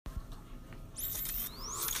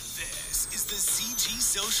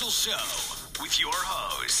Social Show with your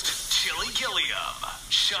host, Chili Gilliam,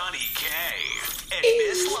 Shawnee K, and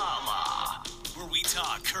Miss Lala, where we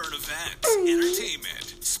talk current events,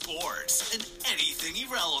 entertainment, sports, and anything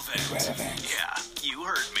irrelevant. Yeah, you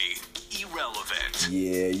heard me. Irrelevant.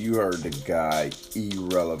 Yeah, you heard the guy.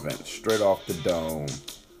 Irrelevant. Straight off the dome.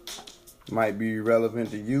 Might be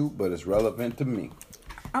irrelevant to you, but it's relevant to me.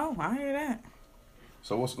 Oh, I hear that.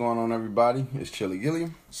 So what's going on, everybody? It's Chili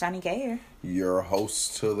Gilliam, Shawnee Gayer, your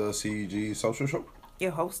host to the CG Social Show.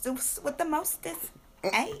 your hostess with the mostest.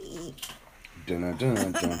 Hey. Dun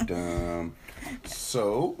dun dun dun.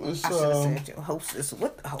 So it's I should have said your hostess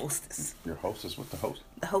with the hostess. Your hostess with the host.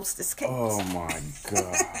 The hostess cakes. Oh my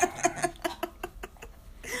god.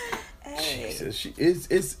 Hey.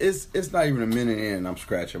 Jesus, it's not even a minute in and I'm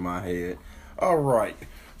scratching my head. All right.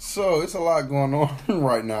 So it's a lot going on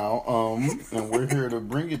right now, and we're here to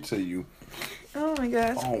bring it to you. Oh my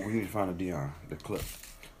gosh. Oh, we need to find the clip.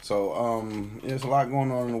 So, there's a lot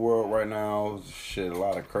going on in the world right now. Shit, a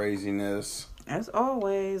lot of craziness. As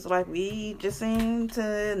always, like we just seem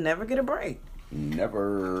to never get a break.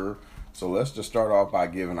 Never. So let's just start off by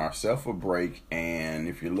giving ourselves a break. And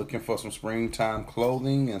if you're looking for some springtime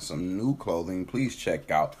clothing and some new clothing, please check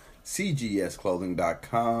out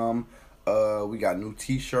cgsclothing.com. We got new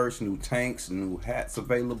t-shirts, new tanks, new hats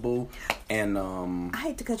available, and I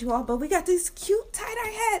hate to cut you off, but we got these cute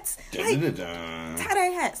tie-dye hats.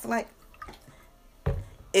 Tie-dye hats, like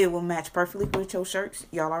it will match perfectly with your shirts.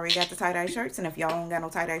 Y'all already got the tie-dye shirts, and if y'all don't got no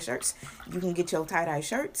tie-dye shirts, you can get your tie-dye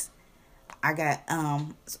shirts. I got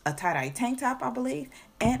a tie-dye tank top, I believe,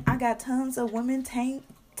 and I got tons of women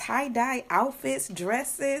tie-dye outfits,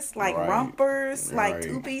 dresses, like rompers, like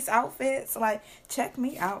two-piece outfits. Like, check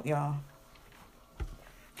me out, y'all.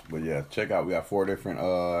 But yeah, check out. We got 4 different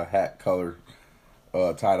hat color,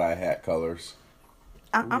 tie-dye hat colors.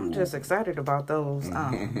 I'm just excited about those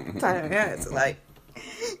tie-dye hats. Like,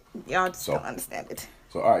 y'all just don't understand it.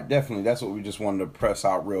 So, all right, definitely. That's what we just wanted to press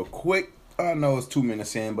out real quick. I know it's 2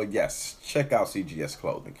 minutes in, but yes, check out CGS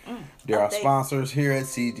Clothing. They're our sponsors here at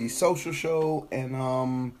CG Social Show,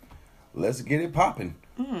 and let's get it popping.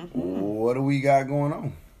 What do we got going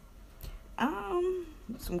on?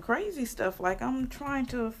 Some crazy stuff. Like, I'm trying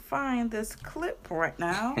to find this clip right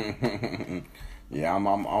now. Yeah, I'm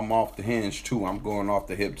off the hinge too. I'm going off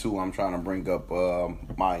the hip too. I'm trying to bring up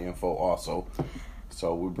my info also.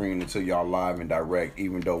 So we're bringing it to y'all live and direct,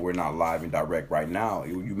 even though we're not live and direct right now.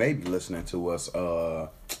 You may be listening to us. Who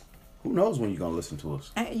knows when you're going to listen to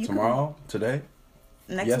us? Tomorrow? Today?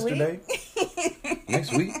 Yesterday?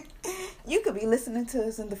 Next week? You could be listening to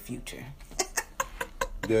us in the future.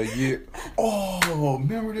 The year. Oh,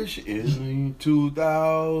 remember this shit? It's in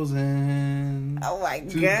 2000. Oh my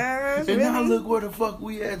gosh. And really? now look where the fuck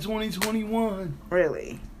we at, 2021.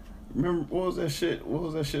 Really? Remember, what was that shit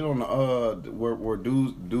on the, where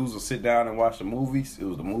dudes would sit down and watch the movies? It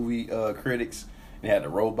was the movie critics. They had the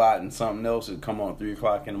robot and something else. It'd come on 3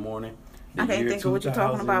 o'clock in the morning. I can't think of what you're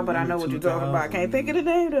talking about, but I know what you're talking about. I can't think of the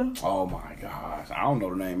name, though. Oh, my gosh. I don't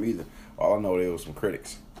know the name either. All I know, there was some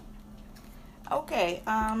critics. Okay,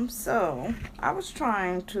 so I was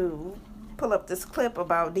trying to pull up this clip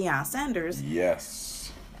about Deion Sanders.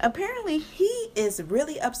 Yes. Apparently, he is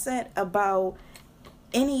really upset about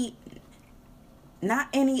not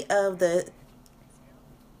any of the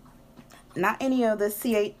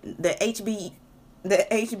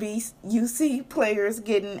HBUC players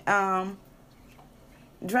getting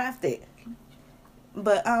drafted.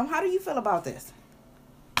 But how do you feel about this?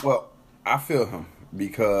 Well, I feel him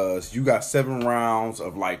because you got 7 rounds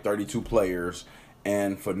of like 32 players,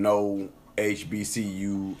 and for no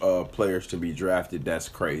HBCU players to be drafted, that's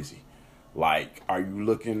crazy. Like, are you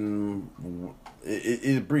looking?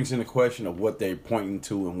 It brings in the question of what they're pointing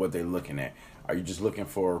to and what they're looking at. Are you just looking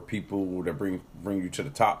for people that bring you to the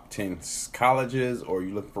top 10 colleges, or are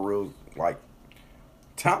you looking for real like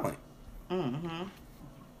talent? Mm-hmm.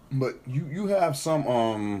 But you have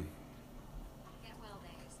some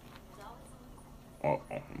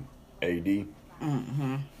AD.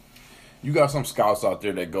 Mm-hmm. You got some scouts out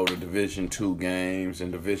there that go to Division II games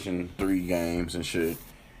and Division III games and shit.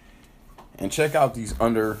 And check out these I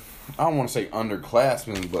don't want to say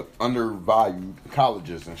underclassmen, but undervalued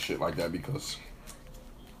colleges and shit like that, because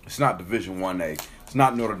it's not Division I-A. It's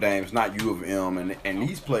not Notre Dame. It's not U of M. And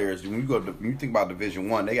these players, when you think about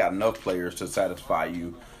Division I, they got enough players to satisfy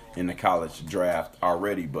you in the college draft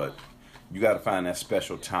already, but you got to find that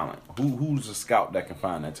special talent. Who's a scout that can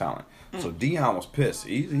find that talent? So Deion was pissed.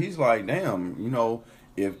 He's like, damn,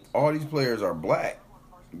 if all these players are black,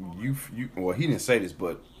 well, he didn't say this,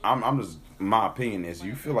 but I'm just, my opinion is,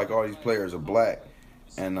 you feel like all these players are black,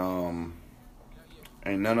 and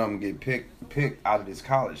Ain't none of them get picked out of this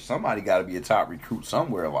college. Somebody got to be a top recruit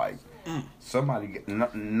somewhere. Like somebody,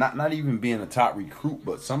 not even being a top recruit,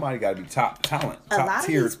 but somebody got to be top talent. A lot of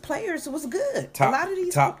these players was good. A lot of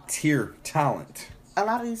these top tier talent. A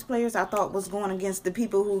lot of these players I thought was going against the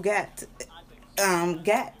people who got.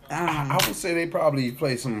 I would say they probably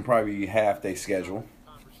play probably half their schedule,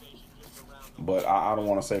 but I don't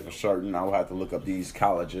want to say for certain. I will have to look up these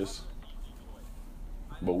colleges.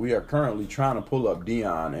 But we are currently trying to pull up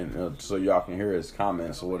Dion, and so y'all can hear his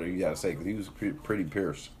comments or whatever you got to say, because he was pretty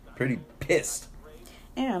pissed.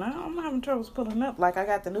 Yeah, and I'm having troubles pulling up. Like, I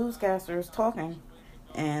got the newscasters talking,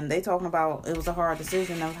 and they talking about it was a hard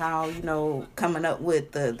decision of how, coming up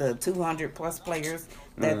with the 200 plus players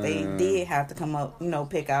that they did have to come up,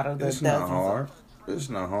 pick out of the dozens. It's not hard. It's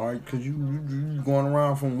not hard, because you going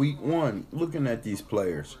around from week one looking at these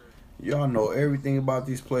players. Y'all know everything about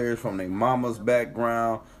these players from their mama's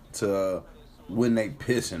background to when they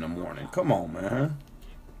piss in the morning. Come on, man.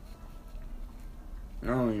 I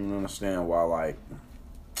don't even understand why,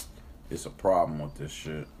 it's a problem with this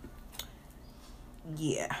shit.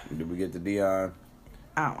 Yeah. Did we get to Dion?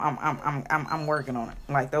 I'm working on it.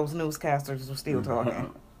 Like, those newscasters were still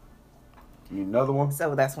talking. You need another one?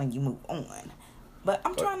 So that's when you move on. But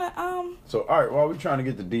I'm trying to So all right, while we're trying to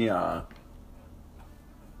get to Dion,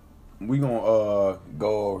 we gonna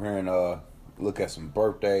go over here and look at some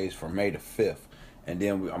birthdays for May the 5th, and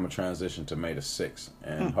then I'm gonna transition to May the 6th,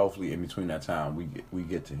 and hopefully in between that time we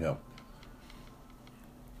get to him.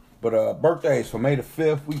 But birthdays for May the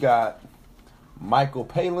 5th, we got Michael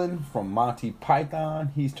Palin from Monty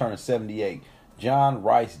Python. He's turning 78. John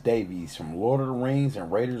Rice Davies from Lord of the Rings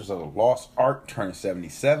and Raiders of the Lost Ark turning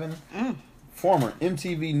 77. Former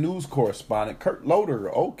MTV News correspondent Kurt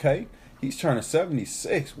Loder, okay, he's turning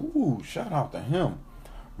 76. Ooh, shout out to him.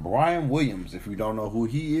 Brian Williams, if you don't know who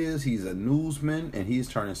he is, he's a newsman and he's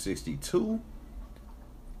turning 62.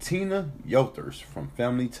 Tina Yothers from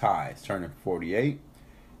Family Ties turning 48.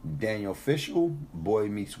 Daniel Fishel, Boy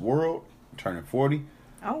Meets World, turning 40.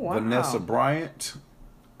 Oh, wow. Vanessa Bryant,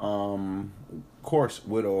 of course,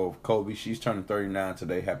 widow of Kobe. She's turning 39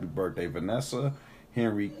 today. Happy birthday, Vanessa.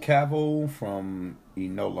 Henry Cavill from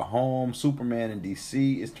Enola Holmes, Superman in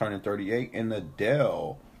DC is turning 38. And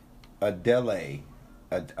Adele?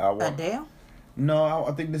 No,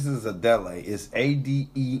 I think this is Adele. It's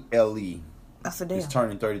Adele. That's Adele. It's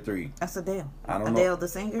turning 33. That's Adele. I don't Adele, know. the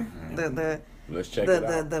singer? Let's check it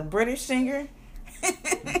out. The British singer? You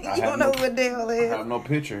don't know who Adele is? I have no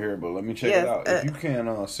picture here, but let me check it out. If you can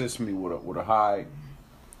assist me with a high.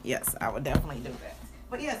 Yes, I would definitely do that.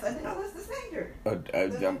 But yes, Adele is the singer.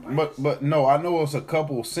 But no, I know it's a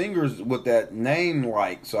couple singers with that name,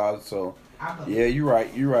 yeah, you're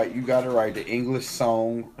right. You got it right. The English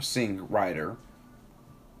songwriter.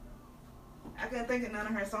 I couldn't think of none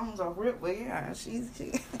of her songs off rip, but yeah, she.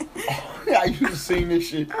 I used to sing this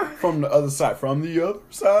shit from the other side. From the other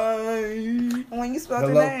side. When you spelled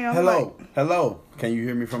her name, hello. Can you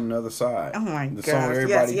hear me from the other side? Oh my god! The song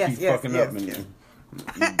everybody keeps fucking up, yes.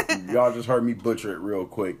 and y'all just heard me butcher it real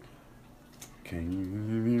quick. Can you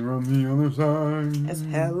hear me from the other side? It's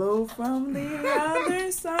hello from the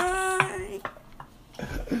other side.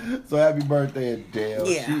 So happy birthday, Adele.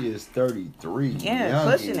 Yeah. She is 33. Yeah,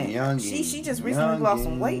 pushing it. She just recently lost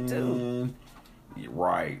some weight too.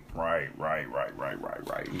 Right.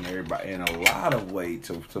 And everybody, and a lot of weight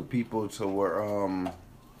to people to where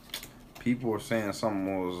people were saying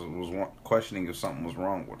something was questioning if something was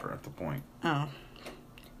wrong with her at the point. Oh.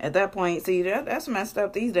 At that point, see, that's messed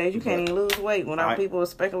up these days. You can't even lose weight without people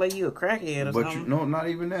speculating you a crackhead or something. But not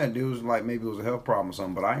even that. It was like maybe it was a health problem or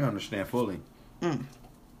something, but I understand fully.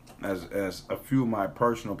 As a few of my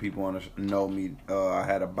personal people know me, I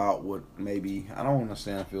had a bout with maybe, I don't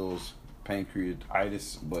understand if it was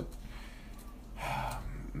pancreatitis, but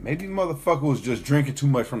maybe the motherfucker was just drinking too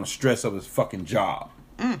much from the stress of his fucking job.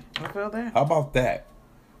 I feel that. How about that?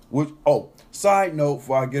 Side note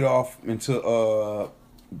before I get off into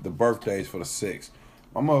the birthdays for the 6th.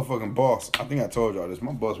 My motherfucking boss, I think I told y'all this,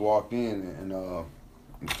 my boss walked in and was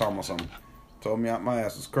talking about something. Told me my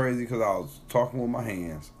ass was crazy because I was talking with my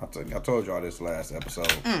hands. I told y'all this last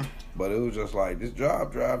episode. But it was just like, this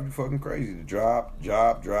job drive you fucking crazy. The job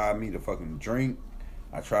drive me to fucking drink.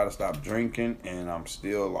 I try to stop drinking and I'm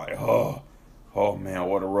still like, oh man,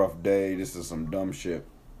 what a rough day. This is some dumb shit.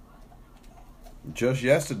 Just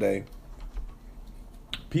yesterday,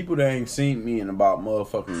 people that ain't seen me in about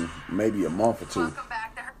motherfucking maybe a month or two.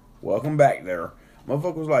 Welcome back there.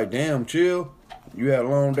 Motherfucker was like, damn, chill. You had a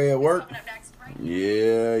long day at work?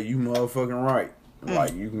 Yeah, you motherfucking right.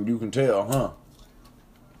 Like, you can tell, huh?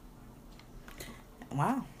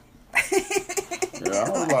 Wow. Yeah,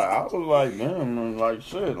 I was like, damn, like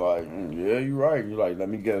shit, like, yeah, you right. You like, let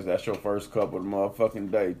me guess, that's your first cup of the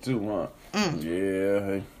motherfucking day too, huh?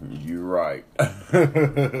 Yeah, you right.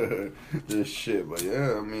 This shit, but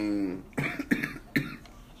yeah, I mean,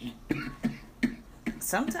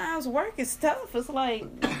 sometimes work is tough. It's like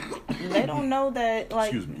they don't know that,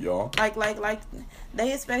 like, excuse me, y'all. Like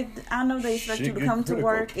they expect. I know they expect Shit you to get come critical. to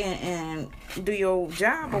work and do your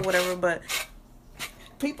job or whatever, but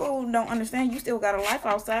people don't understand you still got a life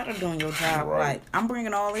outside of doing your job. Right. Like, I'm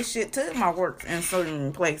bringing all this shit to my work in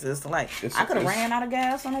certain places. Like, I could have ran out of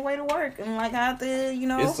gas on the way to work, and like I did, you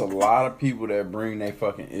know. It's a lot of people that bring their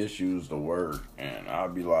fucking issues to work, and I'll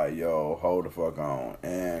be like, yo, hold the fuck on.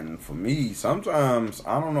 And for me, sometimes,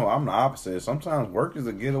 I don't know, I'm the opposite. Sometimes work is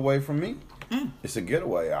a getaway from me. It's a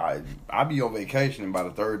getaway. I be on vacation, and by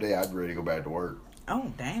the third day, I'd be ready to go back to work.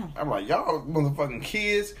 Oh, damn. I'm like, y'all motherfucking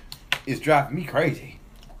kids is driving me crazy.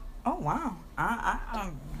 Oh, wow.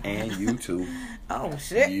 And you too. Oh,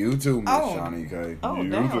 shit. You too, Miss Oh. Shawnee K. Oh, you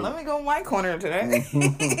damn. too. Let me go in my corner today.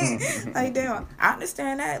 Like, damn. I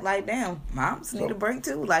understand that. Like, damn. Moms need a break,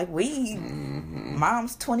 too. Like,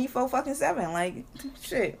 moms 24 fucking 7. Like,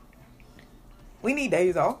 shit. We need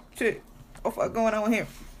days off. Shit. What the fuck going on here?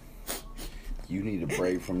 You need a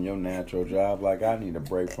break from your natural job like I need a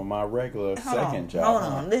break from my regular second job. Hold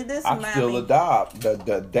on. This I'm still a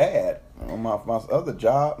the dad on my other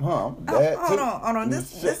job. I'm a dad too. Hold on.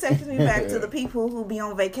 This takes me back to the people who be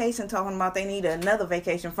on vacation talking about they need another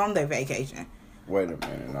vacation from their vacation. Wait a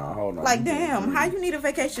minute now. Hold on. Like, damn. How you need a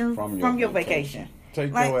vacation from your vacation?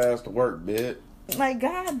 Take like, your ass to work, bitch. Like,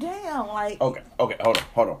 goddamn. Like, Okay,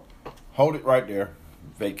 hold on. Hold it right there.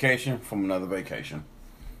 Vacation from another vacation.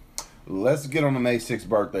 Let's get on the May 6th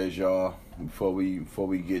birthdays, y'all. Before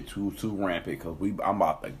we get too rampant, cause I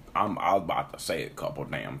was about to say a couple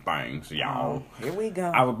damn things, y'all. Oh, here we go.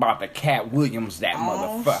 I was about to Cat Williams that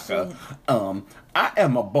motherfucker. Shit. I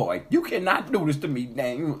am a boy. You cannot do this to me,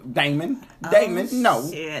 Damon. Oh, No.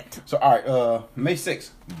 Shit. So all right, May 6th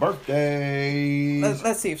birthdays.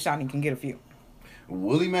 Let's see if Shawnee can get a few.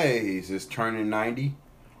 Willie Mays is turning 90.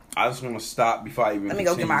 I just want to stop before I even. Let me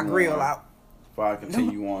go get my grill out. Before I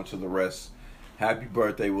continue on to the rest, happy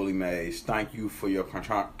birthday, Willie Mays. Thank you for your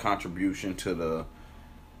contribution to the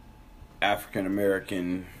African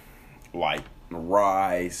American, like,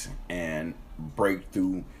 rise and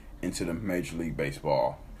breakthrough into the Major League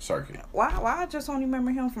Baseball circuit. Why I just only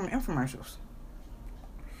remember him from infomercials?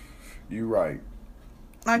 You right.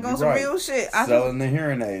 Like, on You some right. real shit. Selling the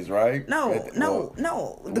hearing aids, right? No. The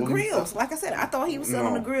Willie- grills. Like I said, I thought he was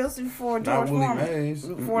selling the grills before Not George Willie Foreman. Mays.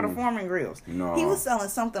 Before the Foreman grills. No. He was selling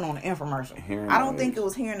something on the infomercial. Hearing I don't aids. think it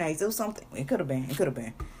was hearing aids. It was something. It could have been.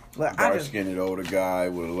 But I Dark just. skinned older guy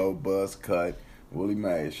with a low buzz cut, Willie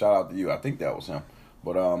Mays. Shout out to you. I think that was him.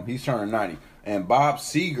 But he's turning 90. And Bob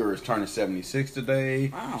Seger is turning 76 today.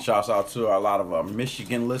 Wow. Shouts out to a lot of our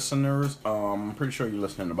Michigan listeners. I'm pretty sure you're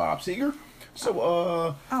listening to Bob Seger.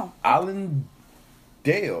 So, Alan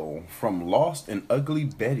Dale from Lost and Ugly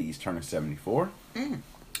Betty's turning 74.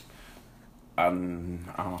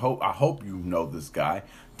 I hope you know this guy.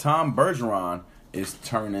 Tom Bergeron is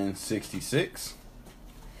turning 66.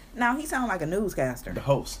 Now he sounds like a newscaster.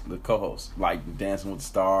 The co-host, like Dancing with the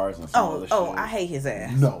Stars and some other shows. I hate his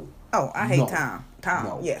ass. No. Oh, I hate No. Tom.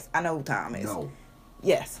 No. Yes, I know who Tom is. No.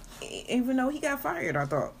 Yes, even though he got fired, I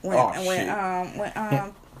thought when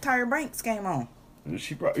Tyra Banks came on.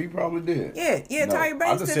 He probably did. Yeah, No, Tyra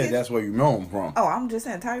Banks. I just said that's where you know him from. Oh, I'm just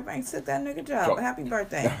saying Tyra Banks took that nigga job. So- Happy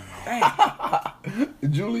birthday. Damn.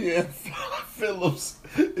 Julianne Phillips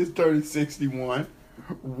is turning 61.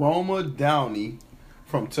 Roma Downey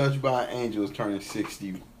from Touched by an Angel is turning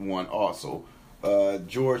 61 also.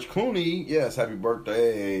 George Clooney, yes, happy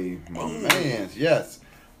birthday, my man. Yes,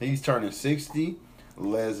 he's turning 60.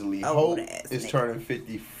 Leslie Hope is turning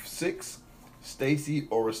 56. Stacey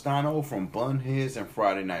Oristano from Bunheads and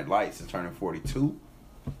Friday Night Lights is turning 42.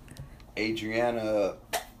 Adriana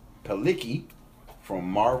Palicki from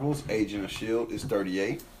Marvel's Agent of S.H.I.E.L.D. is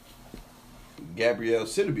 38. Gabrielle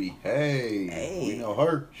Sidibe, hey, we know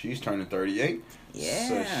her. She's turning 38.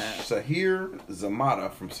 Yeah. Sahir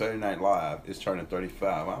Zamata from Saturday Night Live is turning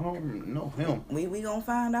 35. I don't know him. We gonna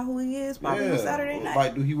find out who he is probably on Saturday night.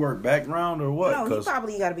 Like, do he work background or what? No, he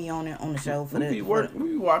probably got to be on the show for that. We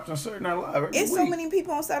be watching Saturday Night Live every It's week. so many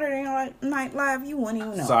people on Saturday Night Live, you wouldn't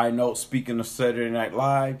even know. Side note, speaking of Saturday Night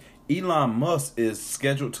Live, Elon Musk is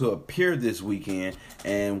scheduled to appear this weekend,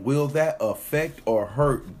 and will that affect or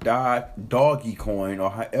hurt Doggy Coin, or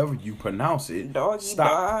however you pronounce it?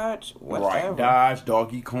 Dodge, whatever. Right, Dodge,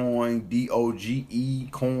 Doggy Coin,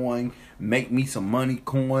 DOGE Coin, Make Me Some Money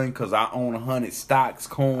Coin, because I own 100 stocks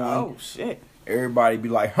coin. Oh, shit. everybody be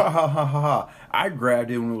like, ha ha ha ha ha. I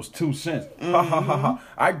grabbed it when it was 2 cents. Ha ha ha ha.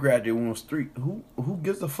 I grabbed it when it was 3. Who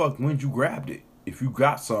gives a fuck when you grabbed it? If you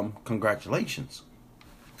got some, congratulations.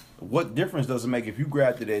 What difference does it make if you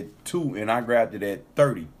grabbed it at 2 and I grabbed it at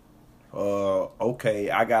 30? Okay,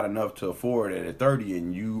 I got enough to afford it at 30,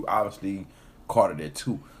 and you obviously caught it at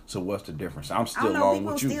 2. So what's the difference? I'm still along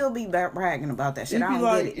with you. People still be bragging about that shit. I don't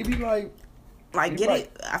get it. It be like get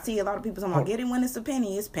it. I see a lot of people talking about get it when it's a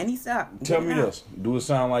penny. It's penny stock. Tell me this. Do it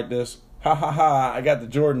sound like this? Ha ha ha! I got the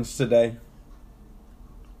Jordans today.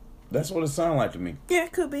 That's what it sounds like to me. Yeah,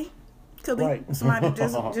 it could be. Could be. Right. Somebody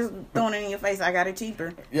just throwing it in your face. I got it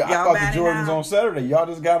cheaper. Yeah, I got the Jordans on Saturday. Y'all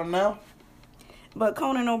just got them now? But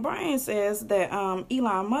Conan O'Brien says that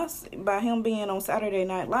Elon Musk, by him being on Saturday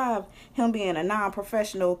Night Live, him being a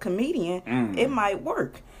non-professional comedian, it might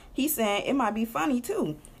work. He's saying it might be funny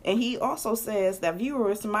too. And he also says that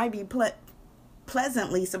viewers might be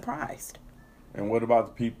pleasantly surprised. And what about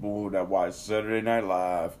the people that watch Saturday Night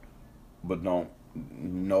Live but don't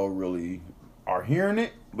know really, are hearing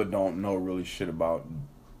it, but don't know really shit about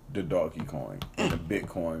the Dogecoin and the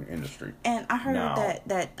Bitcoin industry? And I heard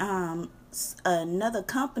that another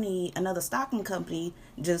stocking company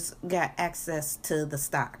just got access to the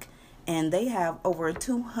stock, and they have over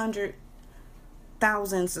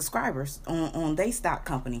 200,000 subscribers on their stock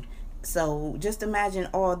company. So just imagine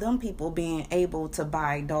all them people being able to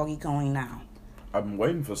buy Dogecoin now. I've been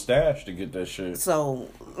waiting for Stash to get that shit. So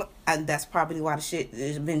that's probably why the shit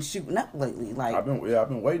has been shooting up lately. Like I've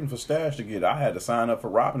been waiting for Stash to get it. I had to sign up for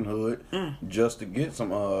Robinhood just to get some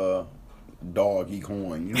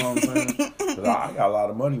Dogecoin. You know what I'm saying? 'Cause I got a lot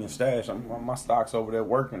of money in Stash. My stock's over there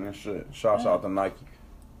working and shit. Shouts out to Nike.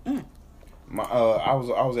 I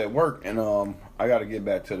was at work and I got to get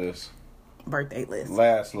back to this birthday list.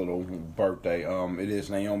 Last little birthday. It is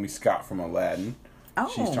Naomi Scott from Aladdin.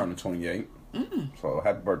 Oh. She's turning 28. So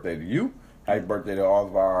happy birthday to you. Happy birthday to all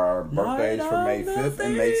of our birthdays for May 5th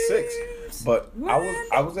and May 6th. But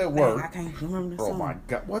I was at work. Man, I can't remember the song. Oh my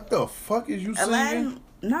God. What the fuck is you Aladdin, singing?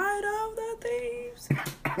 Night of the Thieves.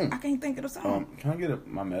 I can't think of the song. Can I get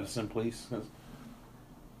my medicine, please?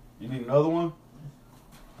 You need another one?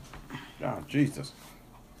 Oh, Jesus.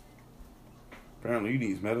 Apparently you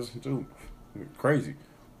need medicine too. You're crazy.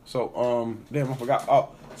 So, damn, I forgot. Oh,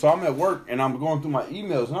 so I'm at work and I'm going through my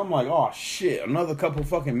emails and I'm like, oh shit, another couple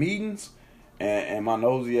fucking meetings. And my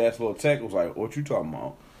nosy ass little tech was like, what you talking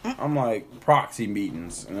about? I'm like, proxy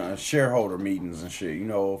meetings, shareholder meetings and shit, you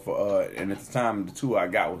know. And at the time, the two I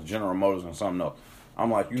got was General Motors and something else.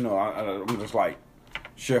 I'm like, you know, I'm just like,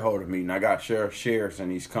 shareholder meeting. I got shares in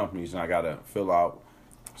these companies and I got to fill out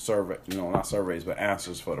survey, you know, not surveys, but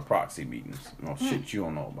answers for the proxy meetings. You know, shit you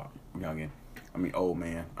don't know about, youngin'. I mean, old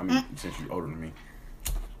man. I mean, since you're older than me.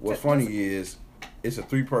 What's funny is, it's a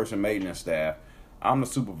 3-person maintenance staff. I'm the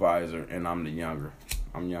supervisor, and I'm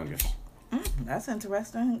I'm youngest. That's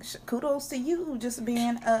interesting. Kudos to you, just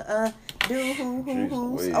being a dude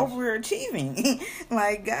who's overachieving.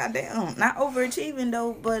 Like, goddamn, not overachieving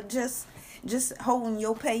though, but just holding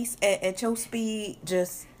your pace at your speed,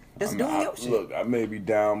 just doing your shit. Look, I may be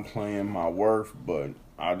downplaying my worth, but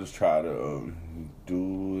I just try to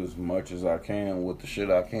do as much as I can with the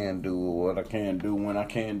shit I can do, what I can do when I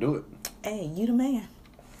can do it. Hey, you the man.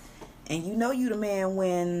 And you know you the man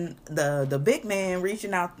when the big man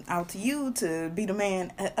reaching out to you to be the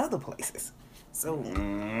man at other places. So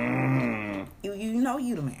you know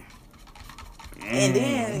you the man. And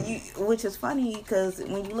then which is funny because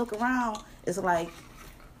when you look around, it's like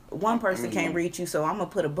one person can't reach you, so I'm gonna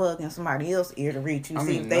put a bug in somebody else's ear to reach you,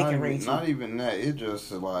 see if they can reach you. Not even that. It's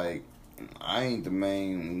just like I ain't the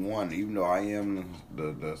main one, even though I am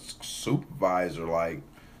the supervisor. Like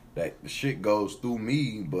that, the shit goes through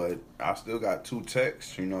me, but I still got 2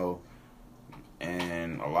 techs, you know,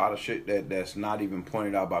 and a lot of shit that's not even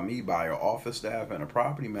pointed out by me, by our office staff and a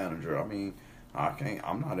property manager. I mean,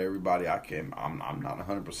 I'm not everybody. I'm not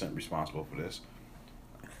 100% responsible for this.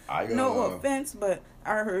 No offense, but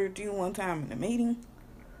I heard you one time in a meeting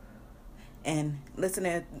and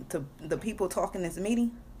listening to the people talking in this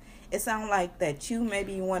meeting. It sounds like that you may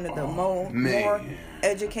be one of the more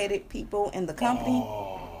educated people in the company.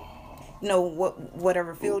 You know,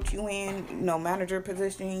 whatever field you in, you know, manager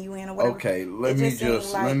position you in or whatever. Okay, let me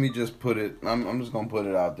just put it. I'm just gonna put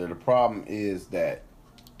it out there. The problem is that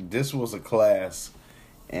this was a class,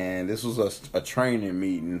 and this was a training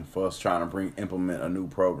meeting for us trying to implement a new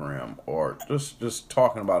program, or just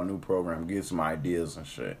talking about a new program, get some ideas and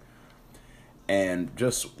shit. And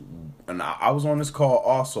I was on this call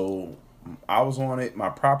also. I was on it. My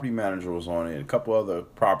property manager was on it. A couple other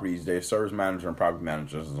properties, their service manager and property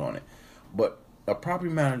managers was on it. But a property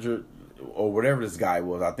manager or whatever this guy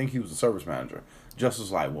was, I think he was a service manager, just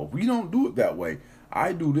was like, well, we don't do it that way.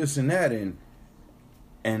 I do this and that, and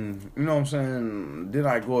you know what I'm saying? Then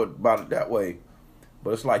I go about it that way.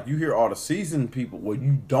 But it's like you hear all the seasoned people. Well,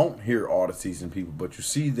 you don't hear all the seasoned people, but you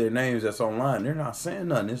see their names that's online. They're not saying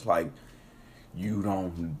nothing. It's like you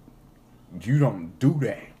don't do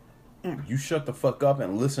that. You shut the fuck up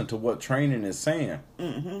and listen to what training is saying.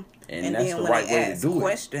 Mm-hmm. And that's the right way to do it.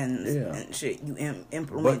 Questions and shit, you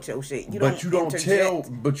implement your shit. You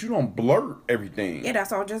don't blurt everything. Yeah,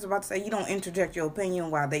 that's all I was just about to say. You don't interject your opinion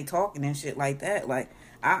while they talking and shit like that. Like,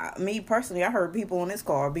 me personally, I heard people on this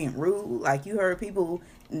call being rude. Like, you heard people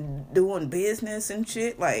doing business and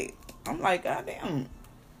shit. Like, I'm like, goddamn.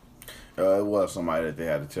 It was somebody that they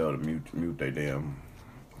had to tell to mute their damn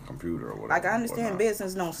computer or whatever. Like, I understand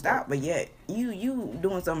business don't stop, but yet you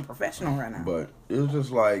doing something professional right now. But it was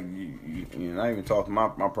just like you not even talking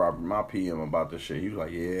to my PM about this shit. He was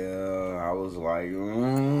like, yeah. I was like,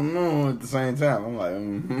 no. At the same time, I'm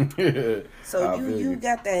like, yeah. So you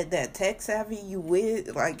got that tech savvy, you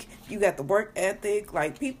with, like, you got the work ethic.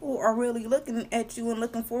 Like, people are really looking at you and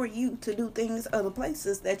looking for you to do things other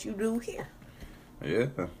places that you do here. Yeah,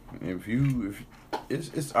 if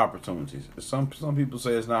it's opportunities. Some people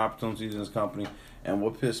say it's not opportunities in this company, and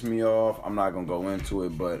what pissed me off, I'm not gonna go into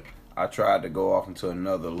it, but I tried to go off into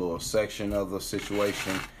another little section of the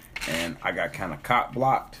situation, and I got kind of cop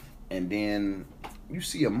blocked. And then you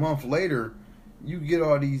see a month later, you get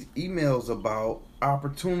all these emails about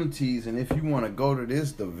opportunities, and if you want to go to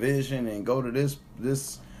this division and go to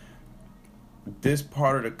this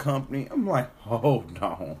part of the company, I'm like, hold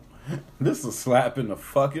on. This is a slap in the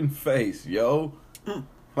fucking face, yo.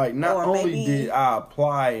 Like, not only did I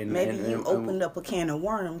apply and you opened up a can of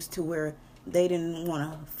worms to where they didn't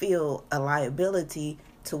want to feel a liability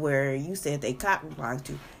to where you said they cop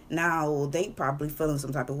blocked you. Now they probably feeling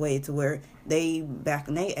some type of way to where they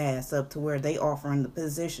backing their ass up to where they offering the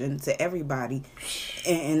position to everybody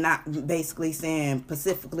and not basically saying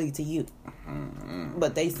specifically to you. Mm-hmm.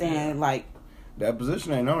 But they saying like that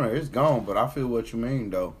position ain't on there. It's gone. But I feel what you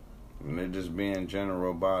mean though. And they're just being general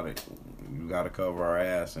about it. You got to cover our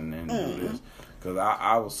ass and then do this. Because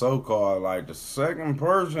I was so-called like the second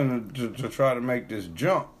person to try to make this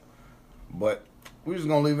jump. But we're just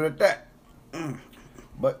going to leave it at that.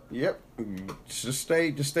 But, yep. Just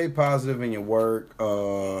stay positive in your work.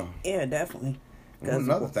 Yeah, definitely.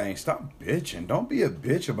 Another thing, stop bitching. Don't be a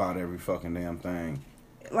bitch about every fucking damn thing.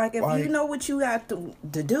 Like, if you know what you got to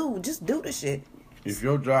do, just do the shit. If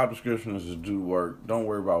your job description is to do work, don't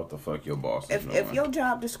worry about what the fuck your boss is doing. If your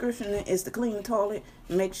job description is to clean the toilet,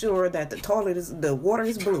 make sure that the water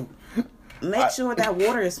is blue. Make sure that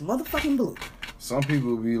water is motherfucking blue. Some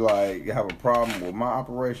people be like, have a problem with my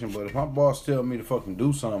operation, but if my boss tell me to fucking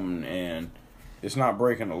do something and it's not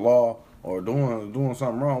breaking the law or doing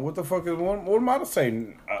something wrong, what the fuck what am I to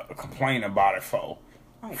say complain about it for?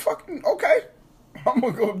 Fucking, okay. I'm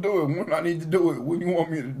gonna go do it when I need to do it. When you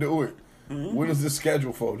want me to do it. Mm-hmm. What is this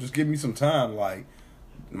schedule for? Just give me some time. Like,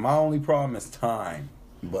 my only problem is time.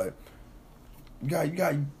 But you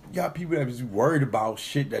got people that is worried about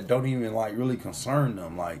shit that don't even like really concern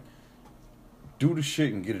them. Like, do the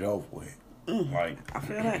shit and get it over with. Like, I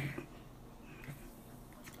feel that.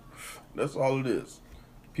 That's all it is.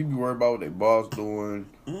 People worry about what their boss doing,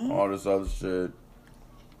 all this other shit.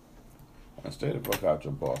 And stay the fuck out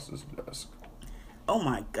your boss's desk. Oh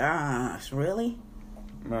my gosh, really?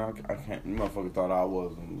 Man, I can't. The motherfucker thought I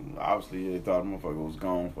was. Obviously, they thought the motherfucker was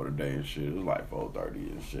gone for the day and shit. It was like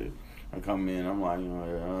 4:30 and shit. I come in, I'm like,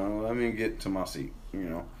 let me get to my seat. You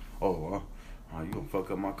know, you gonna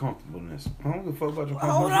fuck up my comfortableness. I don't give a fuck about your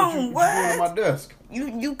comfortableness. Hold on, what? You at my desk.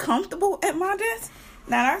 You comfortable at my desk?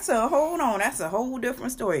 Now that's a whole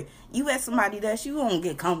different story. You at somebody desk, you won't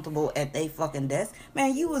get comfortable at they fucking desk.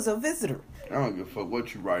 Man, you was a visitor. I don't give a fuck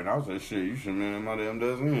what you writing. I said, shit, you shouldn't be in my damn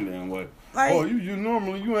desk any damn way. Like, you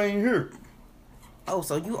normally, you ain't here. Oh,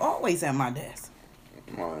 so you always at my desk.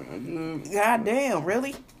 God damn,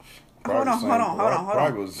 really? Hold on.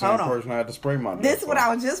 Probably was the same person I had to spray my desk. This is what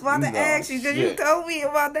I was just about to ask you, because you told me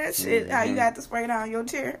about that shit, how you had to spray down your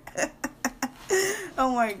chair.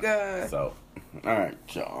 Oh, my God. So, all right,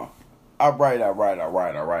 y'all. All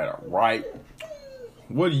right.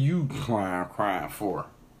 What are you crying for?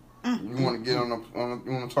 You want to get you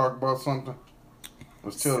want to talk about something?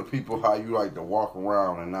 Let's tell the people how you like to walk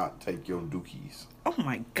around and not take your dookies. Oh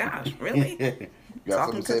my gosh, really? You got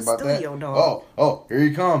Talking something to say about studio, that? dog. Oh, here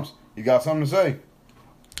he comes. You got something to say?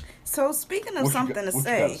 So speaking of something to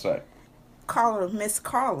say, what you got to say? Miss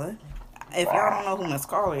Carla. If y'all don't know who Miss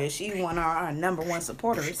Carla is, she one of our number one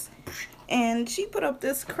supporters. And she put up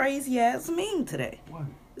this crazy ass meme today. What?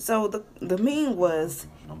 So the meme was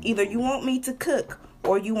either you want me to cook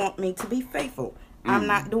or you want me to be faithful. I'm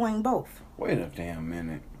not doing both. Wait a damn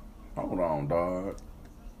minute. Hold on, dog.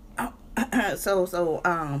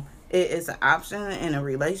 It's an option in a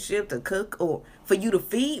relationship to cook or for you to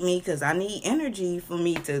feed me because I need energy for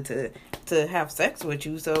me to have sex with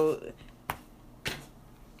you. So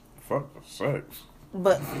fuck the sex.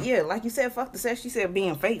 But yeah, like you said, fuck the sex. She said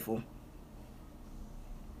being faithful.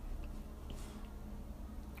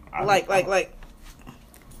 Like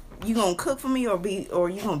you gonna cook for me or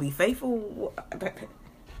you gonna be faithful?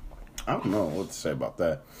 I don't know what to say about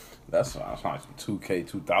that. That's like some 2K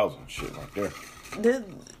 2000 shit right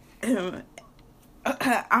there.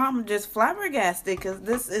 I'm just flabbergasted because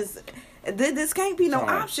this can't be no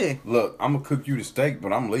option. Look, I'm gonna cook you the steak,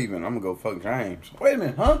 but I'm leaving. I'm gonna go fuck James. Wait a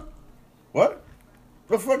minute, huh? What?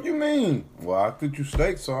 The fuck you mean? Well, I cooked you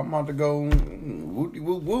steak, so I'm about to go whoop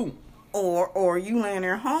whoop whoop. Or you laying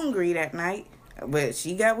there hungry that night, but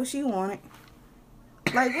she got what she wanted.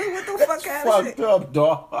 Like, what the fuck out of shit? Fucked up,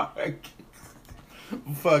 dog.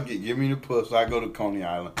 Fuck it, give me the puss. I go to Coney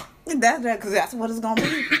Island. Because that's what it's gonna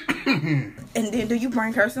be. And then do you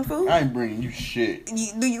bring her some food? I ain't bringing you shit.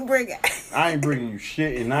 Do you bring it? I ain't bringing you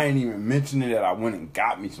shit, and I ain't even mentioning that I went and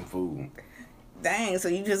got me some food. Dang, so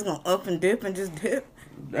you just gonna up and dip and just dip?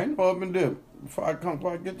 Ain't no up and dip. Before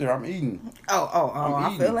I get there, I'm eating.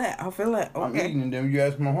 I feel that. Okay. I'm eating, and then you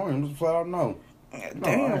ask my home, I'm just flat out no.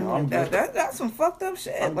 Damn, that's some fucked up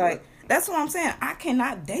shit. Like, that's what I'm saying. I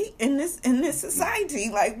cannot date in this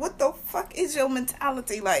society. Like, what the fuck is your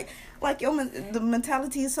mentality? Like the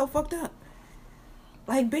mentality is so fucked up.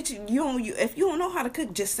 Like, bitch, if you don't know how to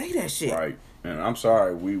cook, just say that shit. Right. And I'm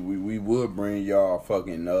sorry, we would bring y'all a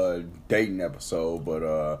fucking dating episode, but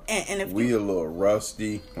and if we a little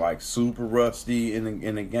rusty, like super rusty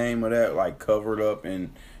in the game of that, like covered up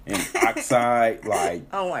in oxide, like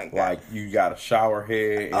oh my God. Like you got a shower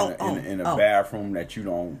head in a bathroom that you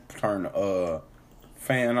don't turn the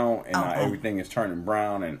fan on, and everything is turning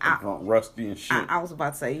brown and rusty and shit. I was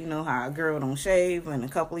about to say, you know how a girl don't shave in a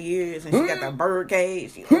couple of years and she got that bird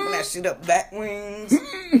cage, she open that shit up, bat wings,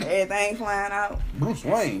 everything flying out. Bruce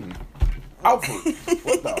Wayne, Alfred,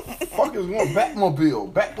 what the fuck is one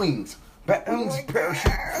Batmobile, bat wings,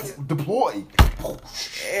 parachute deployed.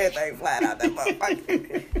 Everything flying out that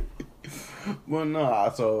motherfucker. Well, nah.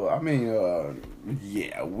 So I mean,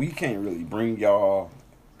 yeah, we can't really bring y'all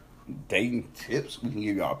dating tips. We can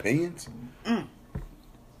give y'all opinions.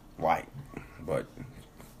 Right. But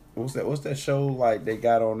what's that show like they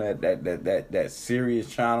got on that serious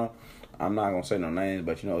channel? I'm not gonna say no names,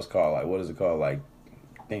 but you know it's called like, what is it called? Like,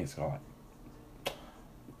 I think it's called like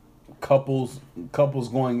couples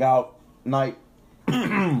going out night.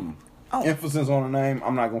 Emphasis on the name.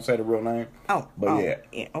 I'm not gonna say the real name.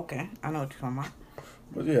 Yeah, okay. I know what you're talking about.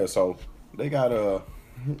 But yeah, so they got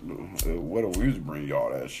what do we bring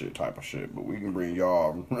y'all that shit type of shit, but we can bring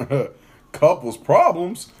y'all couples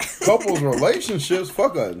problems, couples relationships,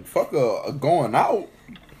 fuck a going out.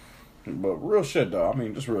 But real shit though. I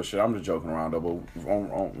mean, just real shit. I'm just joking around though. But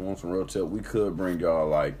on some real tip, we could bring y'all,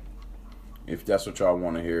 like, if that's what y'all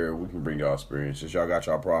want to hear, we can bring y'all experiences. Y'all got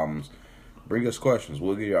y'all problems, bring us questions.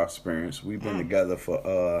 We'll give y'all experience. We've been together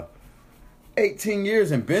for 18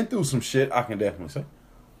 years and been through some shit. I can definitely say.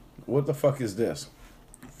 What the fuck is this?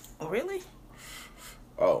 Really?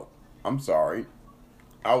 Oh, I'm sorry.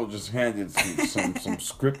 I was just handed some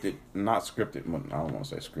scripted, not scripted. I don't want to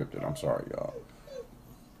say scripted. I'm sorry, y'all.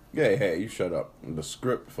 Yeah, hey, you shut up. The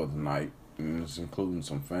script for the night, and it's including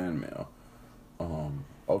some fan mail.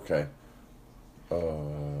 Okay.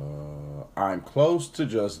 I'm close to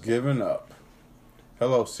just giving up.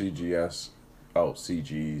 Hello, CGS. Oh,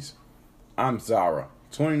 CGs. I'm Zara,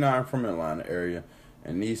 29 from Atlanta area,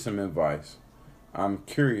 and need some advice. I'm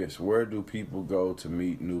curious, where do people go to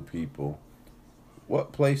meet new people?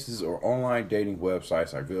 What places or online dating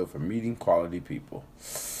websites are good for meeting quality people?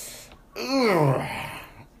 I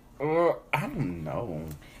don't know.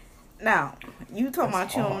 Now, you talking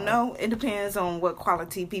about you don't know, it depends on what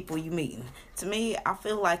quality people you meeting. To me, I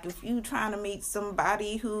feel like if you trying to meet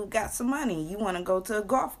somebody who got some money, you want to go to a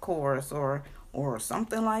golf course or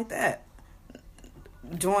something like that.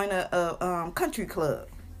 Join a country club.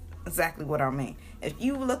 Exactly what I mean. If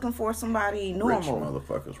you looking for somebody normal,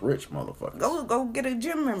 rich motherfuckers, go get a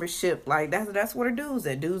gym membership. Like that's where the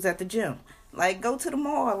dudes at the gym. Like, go to the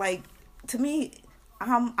mall. Like, to me,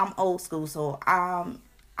 I'm old school, so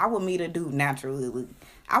I would meet a dude naturally.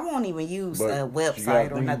 I won't even use a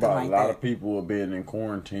website or nothing like that. A lot of people are being in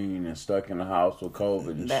quarantine and stuck in the house with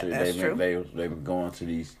COVID and shit. That's true. They've been going to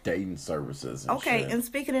these dating services. And okay, shit. And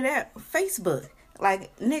speaking of that, Facebook.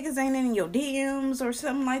 like, niggas ain't in your DMs or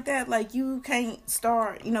something like that. Like, you can't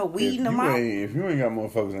start, weeding them out. If you ain't got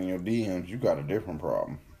motherfuckers in your DMs, you got a different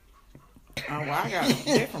problem. Oh, well, I got a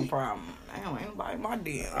different problem. Damn, ain't nobody in my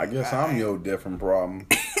DMs. I guess I'm your different problem.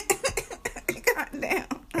 Goddamn.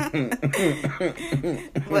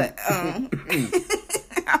 But,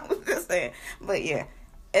 I was just saying. But, yeah.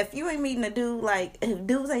 If you ain't meeting a dude, like, if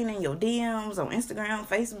dudes ain't in your DMs on Instagram,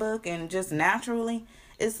 Facebook, and just naturally,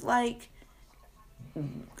 it's like,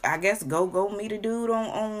 I guess go meet a dude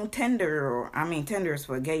on Tinder, or, Tinder is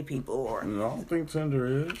for gay people, or... No, I don't think Tinder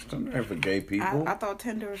is. Tinder ain't for gay people. I thought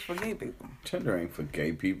Tinder is for gay people. Tinder ain't for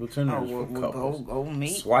gay people. Tinder is for couples. Go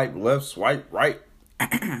meet. Swipe left, swipe right.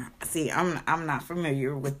 See, I'm not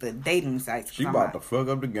familiar with the dating sites. She about to fuck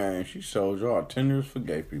up the game. She showed y'all Tinder's for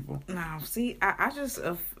gay people. No, see, I just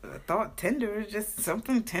thought Tinder is just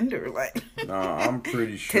something tender, like. No, I'm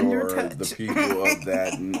pretty sure the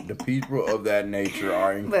people of that nature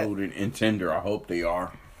are included in Tinder. I hope they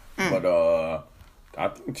are. But I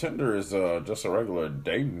think Tinder is just a regular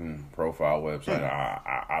dating profile website.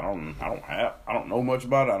 I don't know much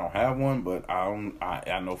about it. I don't have one, but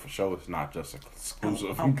I know for sure it's not just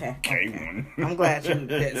exclusive gay one. I'm glad you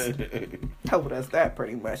just told us that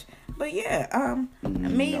pretty much. But yeah,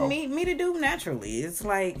 meet a dude naturally. It's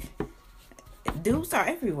like dudes are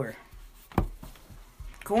everywhere.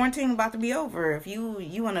 Quarantine about to be over. If you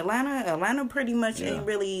in Atlanta pretty much ain't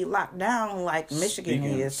really locked down like Michigan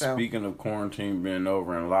is. So speaking of quarantine being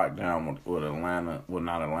over and lockdown with Atlanta, well,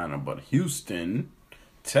 not Atlanta, but Houston,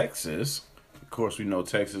 Texas. Of course, we know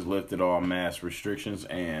Texas lifted all mass restrictions,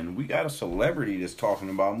 and we got a celebrity that's talking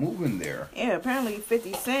about moving there. Yeah, apparently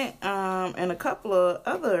 50 Cent and a couple of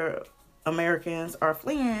other Americans are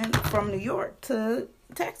fleeing from New York to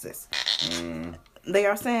Texas. They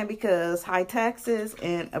are saying because high taxes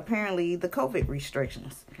and apparently the COVID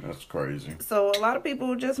restrictions. That's crazy. So a lot of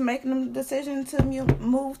people are just making the decision to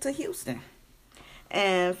move to Houston.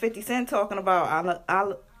 And 50 Cent talking about,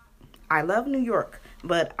 I love New York,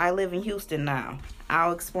 but I live in Houston now.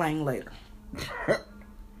 I'll explain later.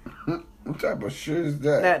 What type of shit is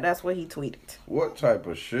that? That's what he tweeted. What type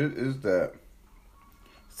of shit is that?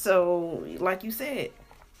 So, like you said,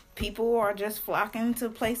 people are just flocking to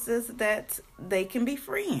places that they can be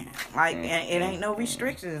free in. Like, it ain't no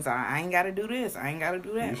restrictions. I ain't got to do this. I ain't got to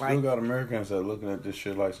do that. You still got Americans that are looking at this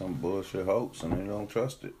shit like some bullshit hoax, and they don't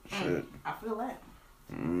trust it. Shit. I feel that.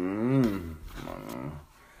 And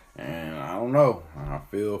I don't know. I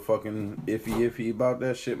feel fucking iffy about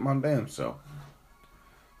that shit my damn self.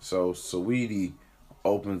 So, Saweetie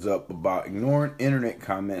opens up about ignoring internet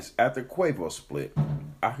comments after Quavo split.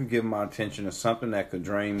 I could give my attention to something that could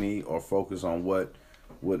drain me or focus on what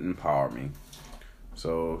would empower me.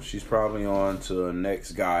 So she's probably on to the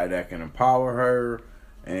next guy that can empower her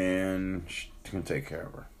and can take care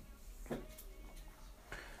of her.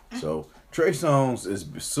 So Trey Songz is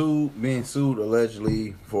being sued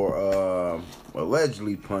allegedly for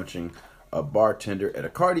allegedly punching a bartender at a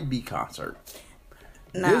Cardi B concert.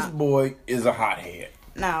 Now, this boy is a hothead.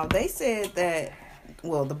 Now, they said that,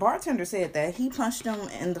 well, the bartender said that he punched him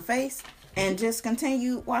in the face and just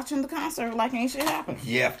continued watching the concert like ain't shit happened.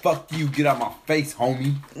 Yeah, fuck you. Get out my face,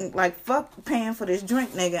 homie. Like, fuck paying for this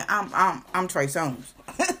drink, nigga. I'm Trey Songz.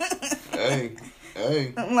 Hey.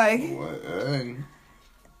 Like, what? Hey.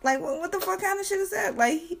 Like, what the fuck kind of shit is that?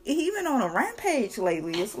 Like, he been on a rampage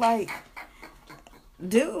lately. It's like,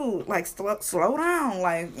 dude, like, slow down.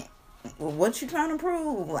 Like, what you trying to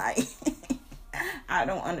prove? Like, I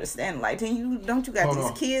don't understand. Like, don't you got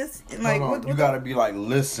these kids? Like, what you gotta be like,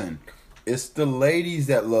 listen, it's the ladies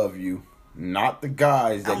that love you, not the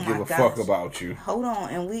guys that give a fuck about you. Hold on.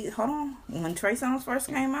 When Trey Songz first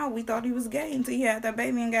came out, we thought he was gay until he had that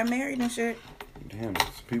baby and got married and shit. Damn,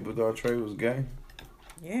 people thought Trey was gay.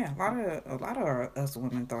 Yeah, a lot of us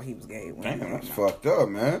women thought he was gay. Damn, that's fucked up,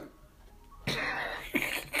 man.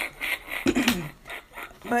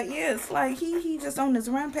 But yeah, it's like he just on this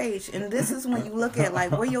rampage, and this is when you look at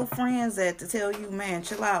like where your friends at to tell you, man,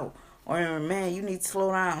 chill out, or man, you need to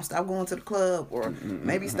slow down, stop going to the club, or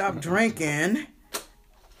maybe stop drinking,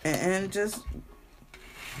 and just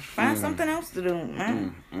find something else to do,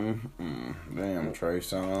 man. Damn, Trey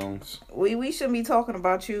Songz. We shouldn't be talking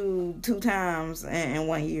about you 2 times in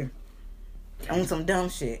 1 year on some dumb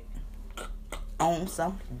shit.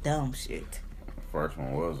 First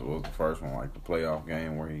one was the first one, like the playoff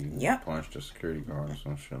game where he punched a security guard or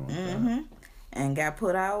some shit like that. And got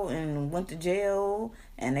put out and went to jail,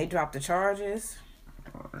 and they dropped the charges.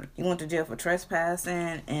 Right. He went to jail for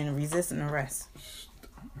trespassing and resisting arrest.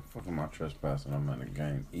 Fucking my trespassing, I'm at a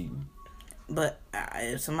game eating. But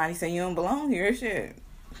if somebody say you don't belong here, shit.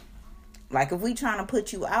 Like, if we trying to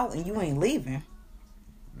put you out and you ain't leaving.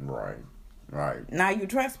 Right. Now you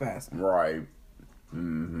trespassing. Right.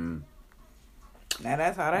 Mm-hmm. Now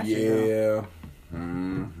that's how that shit go. Yeah.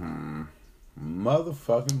 Mm-hmm.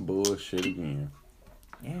 Motherfucking bullshit again.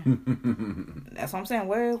 Yeah. That's what I'm saying.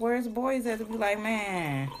 Where's the boys at to be like,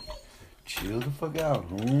 man, chill the fuck out,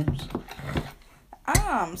 Holmes.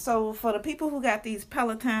 So for the people who got these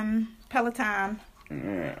Peleton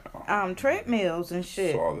treadmills and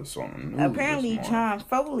shit. Saw this on the news apparently John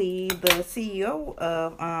Foley, the CEO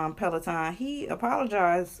of Peleton, he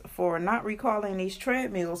apologized for not recalling these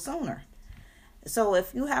treadmills sooner. So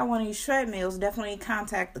if you have one of these treadmills, definitely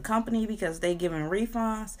contact the company because they giving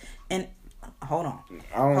refunds. And hold on,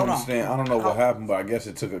 I don't understand. I don't know what happened, but I guess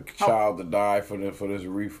it took a child to die for this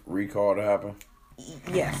recall to happen.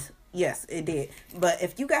 Yes, it did. But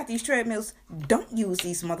if you got these treadmills, don't use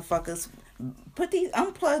these motherfuckers.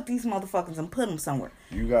 Unplug these motherfuckers and put them somewhere.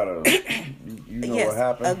 You gotta, you know what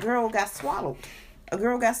happened? A girl got swallowed. A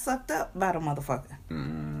girl got sucked up by the motherfucker.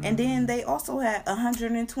 Mm. And then they also had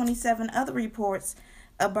 127 other reports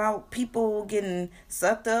about people getting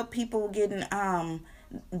sucked up, people getting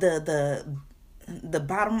the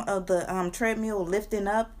bottom of the treadmill lifting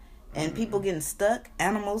up, and people getting stuck,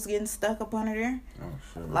 animals getting stuck up under there. Oh,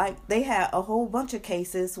 sure. Like, they had a whole bunch of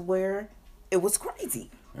cases where it was crazy.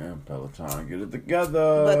 And Peleton, get it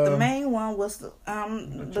together. But the main one was the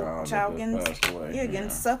child getting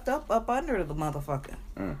sucked up under the motherfucker.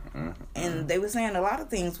 And they were saying a lot of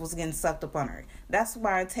things was getting sucked up under it. That's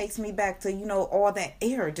why it takes me back to, all that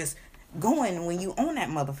air just going when you own that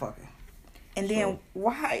motherfucker. And then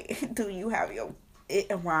why do you have it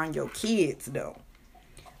around your kids though?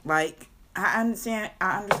 Like, I understand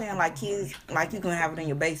like kids, like you can have it in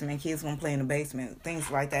your basement, kids gonna play in the basement, things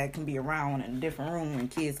like that can be around in a different room and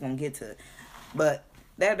kids gonna get to it. But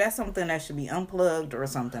that's something that should be unplugged or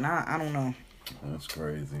something. I don't know. That's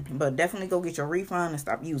crazy. But definitely go get your refund and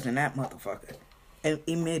stop using that motherfucker.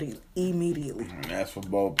 Immediately. And that's for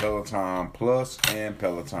both Peloton Plus and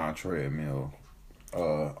Peloton treadmill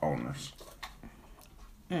owners.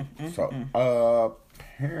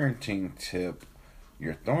 Parenting tip.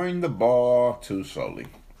 You're throwing the ball too slowly.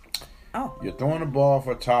 Oh. You're throwing a ball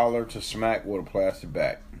for a toddler to smack with a plastic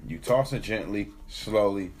bat. You toss it gently,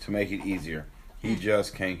 slowly, to make it easier. He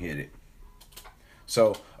just can't hit it.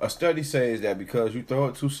 So, a study says that because you throw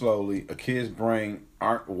it too slowly, a kid's brain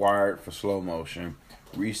aren't wired for slow motion.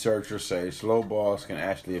 Researchers say slow balls can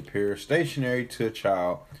actually appear stationary to a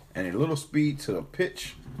child and a little speed to the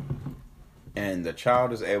pitch, and the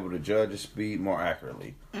child is able to judge the speed more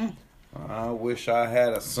accurately. I wish I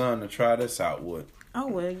had a son to try this out with. Oh,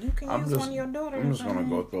 well, you can use one of your daughters. I'm just going to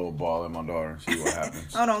go throw a ball at my daughter and see what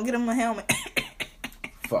happens. Hold on, get him a helmet.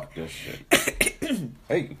 Fuck this shit.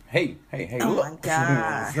 Hey. Oh, look. my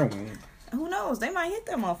God. Who knows? They might hit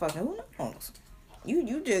that motherfucker. Who knows?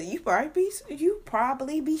 You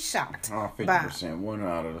probably be shocked. 50%. 1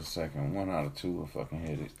 out of the second. 1 out of 2 will fucking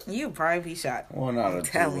hit it. You probably be shot. 1 out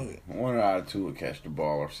of 2. 1 out of 2 will catch the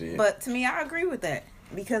ball or see it. But to me, I agree with that.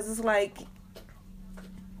 Because it's like,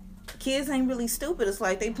 kids ain't really stupid. It's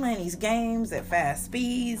like they playing these games at fast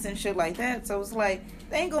speeds and shit like that. So it's like,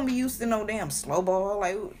 they ain't gonna be used to no damn slow ball.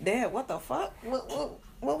 Like, Dad, what the fuck?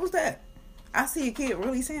 What was that? I see a kid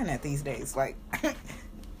really saying that these days. Like,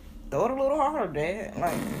 throw it a little harder, Dad.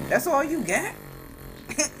 Like, that's all you got?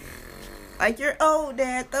 Like, you're old,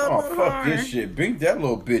 Dad. Throw it a little harder. Oh, fuck this shit. Bink that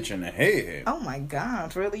little bitch in the head. Oh, my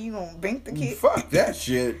God. Really? You gonna bink the kid? Fuck that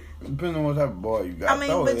shit. Depending on what type of ball you got.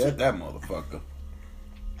 Throw it at that motherfucker.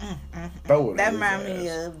 Throw it. That reminds me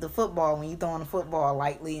of the football, when you throwing the football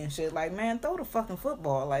lightly and shit. Like, man, throw the fucking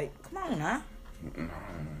football. Like, come on, now.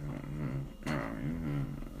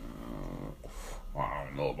 I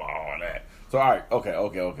don't know about all that. So, all right.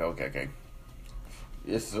 Okay.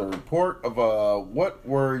 This is a report of what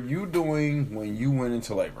were you doing when you went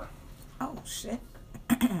into labor? Oh, shit.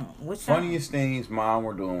 Which funniest things mom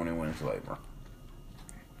were doing when they went into labor?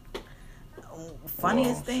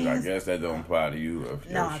 Funniest things? I guess that don't apply to you.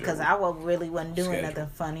 No, because I wasn't doing nothing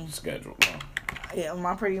funny. Scheduled. Yeah,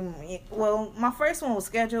 my first one was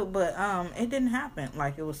scheduled, but it didn't happen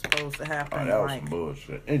like it was supposed to happen. Oh, that was some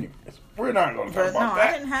bullshit. Anyways, we're not going to talk about that.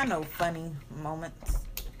 I didn't have no funny moments.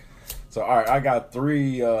 So, all right, I got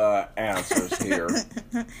 3 answers here.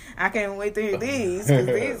 I can't wait to hear these, because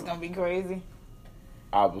these are going to be crazy.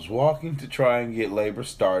 I was walking to try and get labor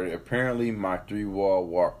started. Apparently, my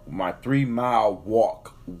 3-mile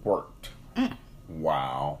walk worked.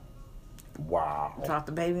 Wow. Dropped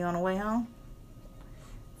the baby on the way home?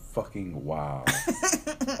 Fucking wow.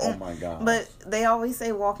 Oh, my God. But they always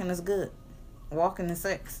say walking is good. Walking is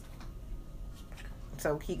sex.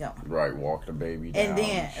 So keep going. Right, walk the baby down. And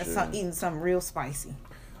then eating something real spicy.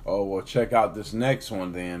 Oh, well, check out this next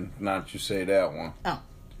one then. Not that you say that one. Oh.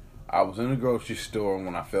 I was in the grocery store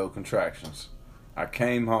when I felt contractions. I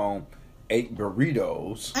came home, ate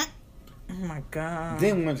burritos. Oh my God.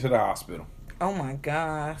 Then went to the hospital. Oh my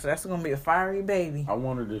gosh. That's going to be a fiery baby. I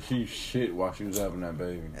wondered if she shit while she was having that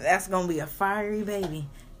baby. That's going to be a fiery baby.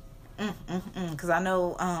 Because I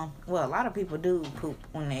know, well, a lot of people do poop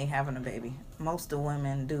when they having a baby. Most of the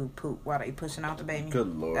women do poop while they pushing out the baby.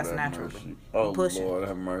 Good Lord, that's have natural. mercy. Oh Lord,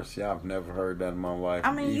 have mercy. I've never heard that in my life.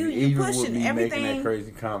 I mean, you even pushing with me everything. making that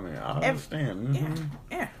crazy comment. I understand.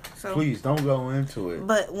 Yeah. So, please don't go into it.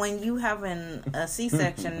 But when you having a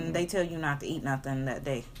C-section, they tell you not to eat nothing that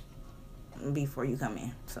day before you come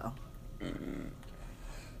in. So,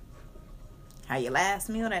 have your last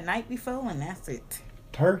meal that night before, and that's it.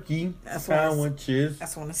 Turkey sandwiches.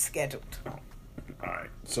 That's when it's scheduled. Alright,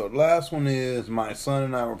 so the last one is my son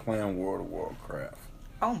and I were playing World of Warcraft.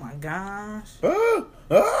 Oh my gosh.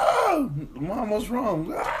 Mom, what's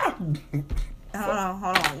wrong? Hold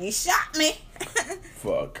on. You shot me.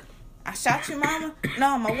 Fuck. I shot you, mama?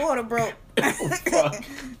 No, my water broke. Fuck.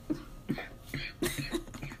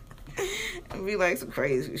 It'd be like some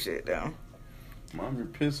crazy shit, though. Mom, you're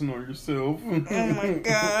pissing on yourself. Oh my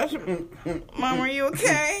gosh. Mom, are you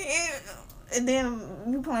okay? And then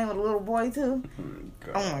you playing with a little boy too?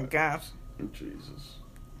 God. Oh my gosh. Jesus.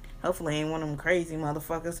 Hopefully ain't one of them crazy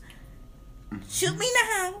motherfuckers. Shoot me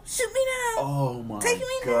now. Shoot me now. Oh my Take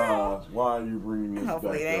me gosh. Why are you bringing this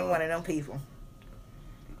Hopefully back it ain't up? one of them people.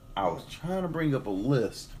 I was trying to bring up a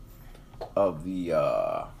list of the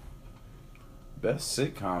best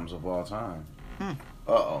sitcoms of all time.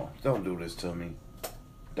 Uh-oh. Don't do this to me.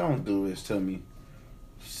 Don't do this to me.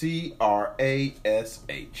 CRASH.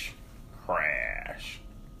 Crash.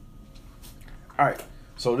 Alright.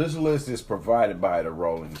 So this list is provided by the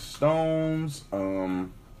Rolling Stones.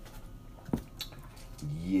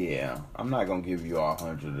 Yeah. I'm not going to give you all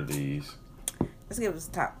 100 of these. Let's give us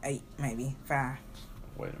top 8, maybe 5.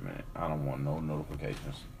 Wait a minute. I don't want no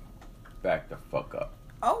notifications. Back the fuck up.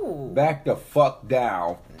 Oh. Back the fuck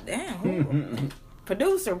down. Damn.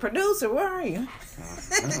 Producer, where are you?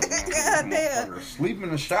 God damn. Sleep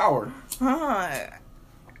in the shower. God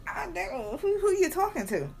damn. Who you talking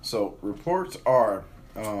to? So, reports are,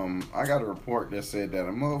 I got a report that said that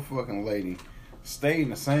a motherfucking lady stayed in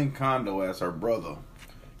the same condo as her brother,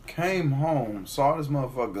 came home, saw this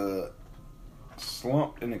motherfucker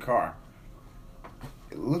slumped in the car,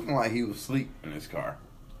 looking like he was asleep in his car.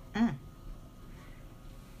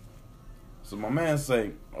 So my man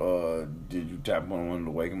say, did you tap on the window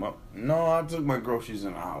to wake him up? No, I took my groceries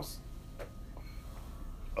in the house.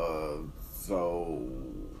 So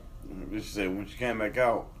she said when she came back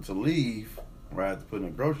out to leave, where I had to put in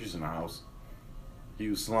the groceries in the house, he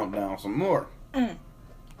was slumped down some more.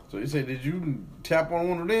 So he said, did you tap on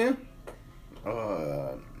the window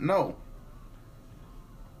then? No.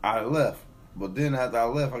 I left. But then after I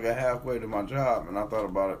left, I got halfway to my job and I thought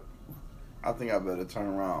about it. I think I better turn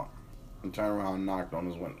around. And turned around and knocked on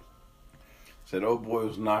his window. Said old boy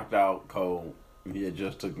was knocked out cold. He had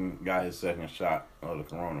just got his second shot of the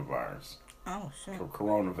coronavirus. Oh shit. For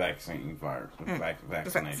corona vaccine virus,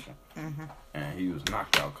 vaccination. And he was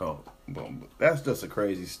knocked out cold. But that's just a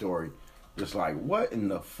crazy story. Just like, what in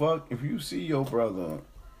the fuck? If you see your brother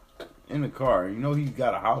in the car, you know he's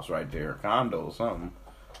got a house right there, a condo or something.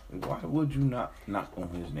 Why would you not knock on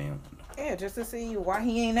his damn window? Yeah, just to see why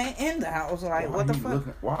he ain't in the house. Like, what the fuck?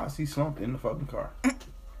 Why is he slumped in the fucking car?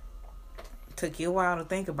 Took you a while to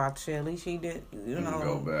think about shit. At least she did, you know.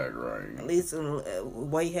 Go back, right. At least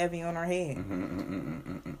way heavy on her head.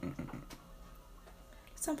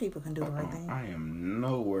 Some people can do the right thing. I am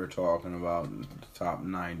nowhere talking about the top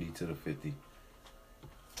 90 to the 50.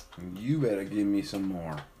 You better give me some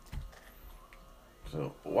more.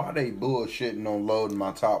 So, why they bullshitting on loading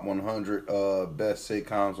my top 100 best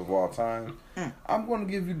sitcoms of all time? I'm going to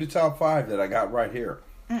give you the top 5 that I got right here.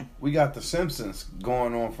 We got The Simpsons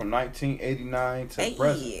going on from 1989 to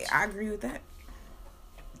present. Yeah, I agree with that.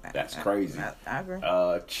 That's crazy. I agree.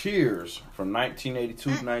 Cheers from 1982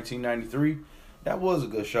 to 1993. That was a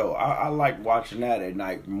good show. I like watching that at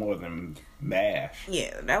night more than MASH.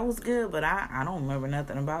 Yeah, that was good, but I don't remember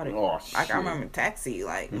nothing about it. Oh, shit. Like, I remember Taxi,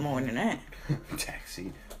 like, more than that.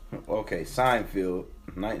 Taxi. Okay, Seinfeld,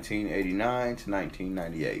 1989 to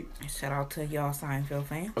 1998. Shout out to y'all Seinfeld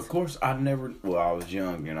fans. Of course, I was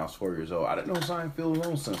young and I was 4 years old. I didn't know Seinfeld was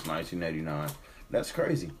on since 1989. That's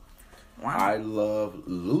crazy. Wow. I Love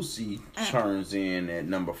Lucy turns in at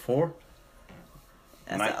number 4.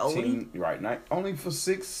 That's 19, right, only for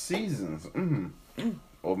 6 seasons.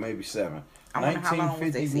 Or maybe 7. I wonder how long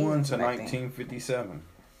was they 1951 to seasons back then. 1957.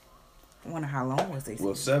 I wonder how long was they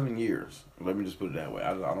Well, seasons. 7 years. Let me just put it that way.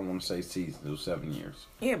 I don't want to say seasons. It was 7 years.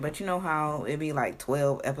 Yeah, but you know how it'd be like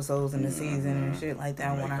 12 episodes in the season and shit like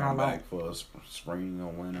that. I They wonder how come long. back for a spring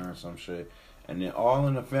or winter or some shit. And then All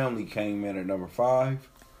in the Family came in at number 5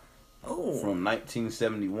 Oh, from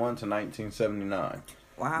 1971 to 1979.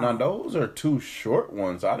 wow. Now, those are 2 short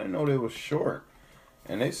ones. I didn't know they were short.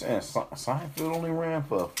 And they saying Seinfeld only ran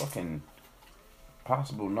for a fucking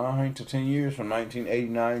possible 9 to 10 years from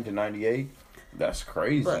 1989 to 98. That's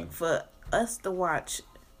crazy. But for us to watch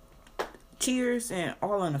Cheers and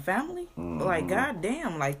All in the Family, like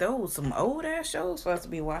goddamn, like those some old ass shows for us to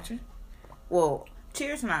be watching. Well,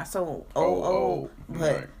 Cheers not so old,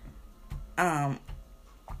 but right.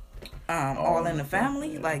 All in the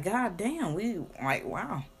Family, like goddamn, we like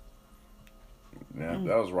wow. Yeah,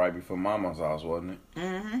 that was right before Mama's house, wasn't it?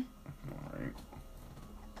 Mm-hmm. All right.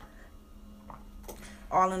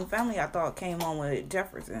 All in the Family, I thought came on with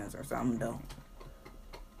Jeffersons or something though.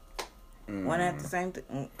 When at the same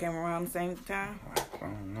came around the same time. I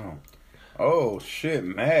don't know. Oh shit,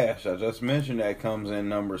 MASH! I just mentioned that comes in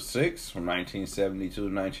number 6 from 1972 to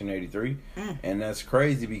 1983, and that's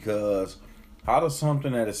crazy because how does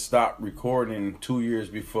something that has stopped recording 2 years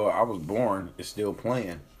before I was born is still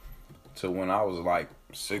playing to when I was like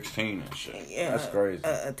 16 and shit? Yeah, That's crazy.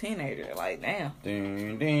 A teenager, like damn.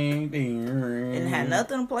 Ding, ding, ding. And had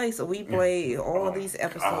nothing to play, so we played all of these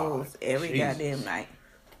episodes every Jesus. goddamn night.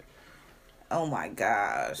 Oh my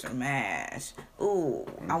gosh, MASH. Ooh,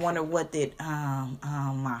 I wonder what did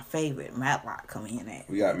my favorite Matlock come in at.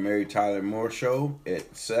 We got Mary Tyler Moore Show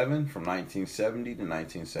at 7 from 1970 to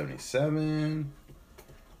 1977.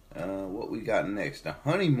 What we got next? The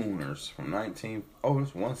Honeymooners from 19... Oh,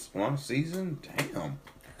 it's one season? Damn.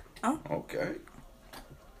 Oh. Okay.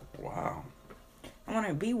 Wow. I wonder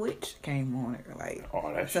if Bewitched came on it. Like,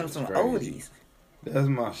 Oh, that some shit's crazy. oldies. That's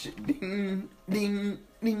my shit. Ding, ding,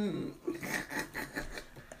 ding.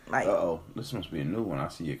 Like, Uh-oh. This must be a new one. I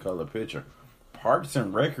see a color picture. Parks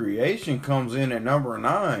and Recreation comes in at number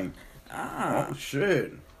 9. Oh,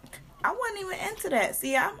 shit. I wasn't even into that.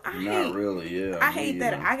 See, I Not hate... really, yeah. I hate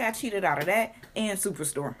that I got cheated out of that and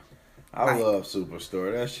Superstore. I love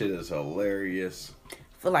Superstore. That shit is hilarious.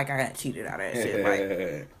 Feel like I got cheated out of that shit.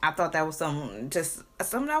 Like, I thought that was something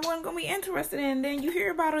I wasn't gonna be interested in. And then you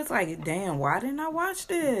hear about it, it's like, damn, why didn't I watch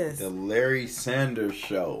this? The Larry Sanders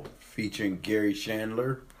Show featuring Gary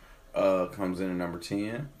Chandler comes in at number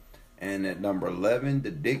 10. And at number 11,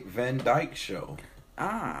 The Dick Van Dyke Show.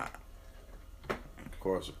 Of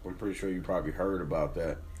course, I'm pretty sure you probably heard about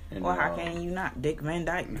that. And, Well, how can you not? Dick Van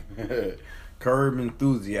Dyke. Curb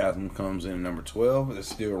Enthusiasm comes in at number 12. It's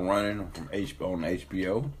still running from on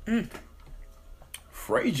HBO.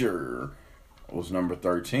 Frasier was number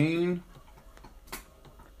 13.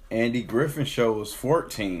 Andy Griffin Show was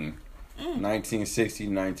 14. 1960 to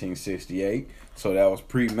 1968. So that was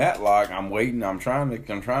pre-Matlock. I'm waiting. I'm trying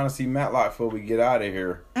to see Matlock before we get out of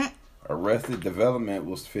here. Arrested Development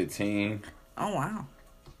was 15. Oh wow.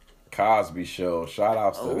 Cosby Show. Shout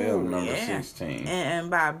outs to them, number 16. And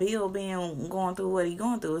by Bill going through what he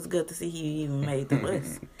going through, it's good to see he even made the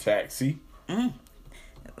list. Taxi.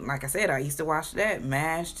 Like I said, I used to watch that.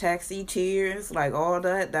 MASH, Taxi, Cheers, like all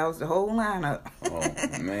that. That was the whole lineup.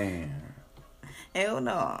 Oh, man. Hell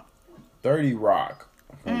no. 30 Rock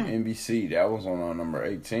from NBC. That was on number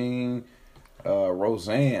 18.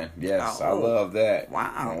 Roseanne. Yes, I love that.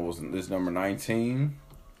 Wow. This number 19.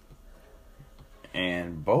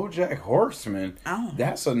 And BoJack Horseman. Oh.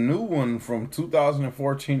 That's a new one from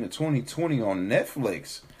 2014 to 2020 on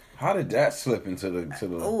Netflix. How did that slip into the?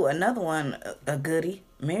 Oh, another one, a goodie.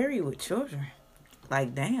 Married with Children.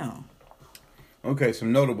 Like, damn. Okay,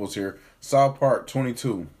 some notables here. South Park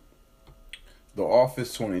 22. The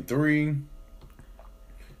Office 23.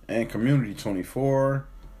 And Community 24.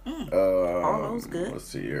 All those good. Let's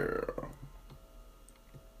see here.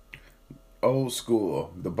 Old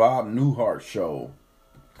School. The Bob Newhart Show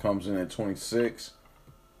comes in at 26.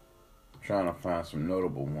 Trying to find some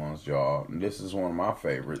notable ones, y'all. And this is one of my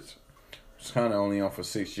favorites. It's kind of only on for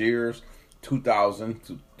 6 years. 2000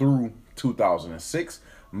 through 2006.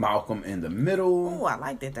 Malcolm in the Middle. Oh, I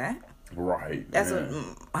liked that. Right. That's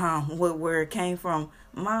where it came from.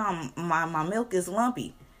 Mom, my milk is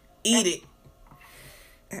lumpy. Eat it.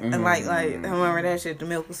 And like I remember that shit. The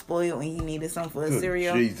milk was spoiled when he needed something for his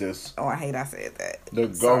cereal. Jesus. Oh, I hate I said that. The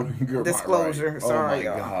Golden Girls. Disclosure. Right. Sorry,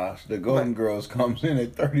 oh my y'all. gosh. The Golden Girls comes in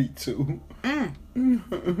at 32.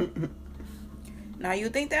 Now you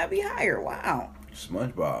think that'd be higher? Wow.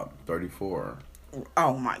 SpongeBob 34.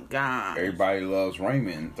 Oh my god. Everybody Loves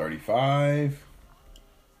Raymond 35.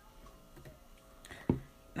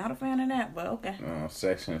 Not a fan of that, but okay.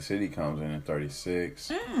 Sex and the City comes in at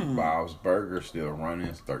 36. Bob's Burger still running,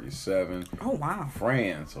 it's 37. Oh, wow.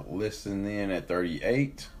 Friends listening in at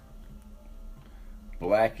 38.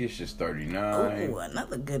 Blackish is 39. Ooh,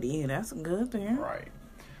 another goodie. That's a good thing. Right.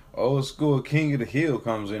 Old School King of the Hill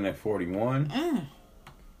comes in at 41.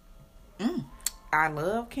 I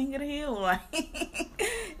love King of the Hill. Like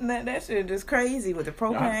that shit is crazy with the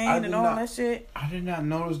propane and all that shit. I did not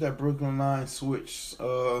notice that Brooklyn Nine switched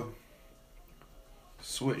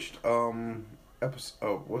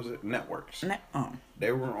episode, was it networks?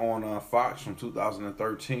 They were on Fox from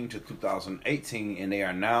 2013 to 2018, and they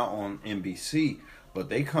are now on NBC. But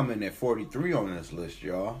they come in at 43 on this list,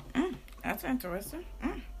 y'all. That's interesting.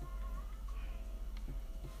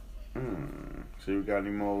 See, we got any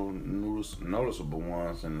more noticeable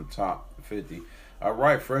ones in the top 50. All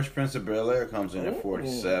right, Fresh Prince of Bel-Air comes in at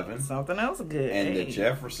 47. Something else good. And the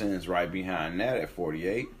Jeffersons right behind that at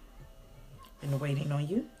 48. Been waiting on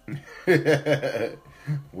you.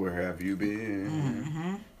 Where have you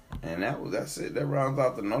been? And that's it. That rounds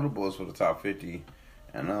out the notables for the top 50.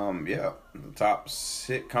 And the top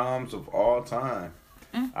sitcoms of all time.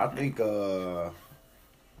 I think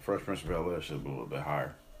Fresh Prince of Bel-Air should be a little bit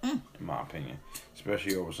higher. In my opinion,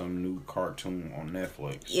 especially over some new cartoon on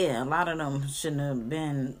Netflix. Yeah, a lot of them shouldn't have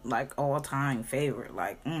been like all-time favorite.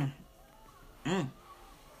 Like,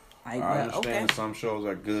 Like, I understand some shows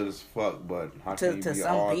are good as fuck, but how can you be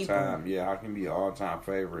all-time? Yeah, how can you be an all-time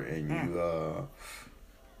favorite and you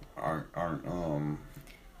aren't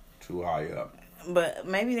too high up? But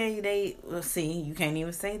maybe they will see. You can't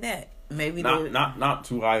even say that. Maybe not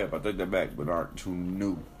too high up. I take that back, but aren't too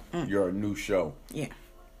new. You're a new show. Yeah.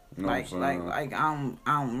 You know I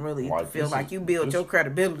don't really feel like you build your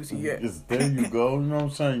credibility yet. There you go. You know what I'm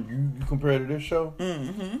saying? You compare to this show.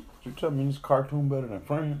 You tell me this cartoon better than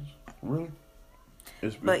Friends? Really?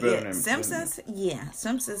 It's better than Simpsons.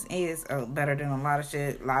 Simpsons is better than a lot of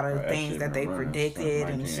shit. A lot of things that they predicted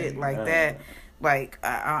and shit like that. Like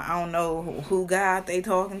I don't know who God they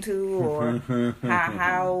talking to or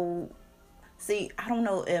how. See, I don't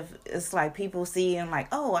know if it's like people see and like,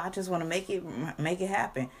 oh, I just want to make it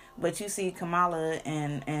happen. But you see Kamala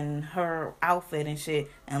and her outfit and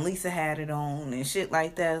shit, and Lisa had it on and shit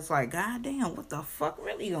like that. It's like, goddamn, what the fuck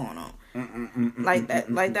really going on? Like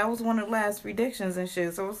that was one of the last predictions and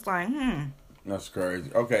shit. So it's like, That's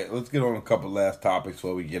crazy. Okay, let's get on a couple last topics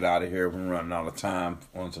before we get out of here. We're running out of time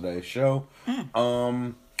on today's show.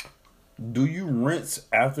 Do you rinse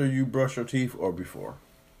after you brush your teeth or before?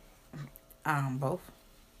 Both.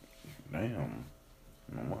 Damn.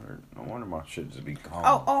 No wonder my shit just be calm.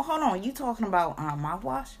 Oh, hold on. You talking about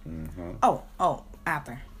mouthwash? Oh,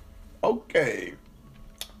 after. Okay.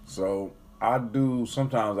 So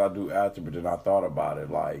sometimes I do after, but then I thought about it,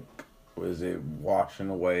 like, is it washing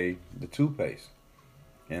away the toothpaste?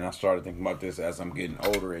 And I started thinking about this as I'm getting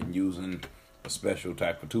older and using a special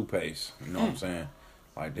type of toothpaste. You know what I'm saying?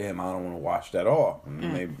 Like, damn, I don't want to wash that off.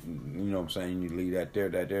 Maybe, you know what I'm saying? You leave that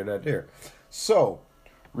there. So,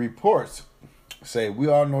 reports say we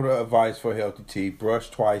all know the advice for healthy teeth. Brush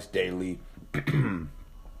twice daily. And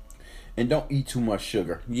don't eat too much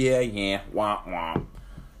sugar. Yeah. Womp womp.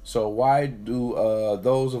 So, why do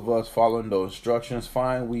those of us following those instructions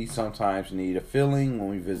find we sometimes need a filling when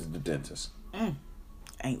we visit the dentist?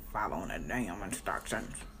 Ain't following the damn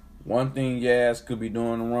instructions. One thing your ass could be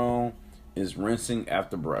doing wrong is rinsing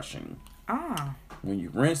after brushing. When you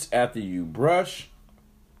rinse after you brush,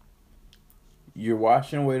 you're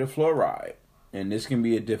washing away the fluoride. And this can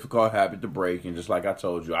be a difficult habit to break. And just like I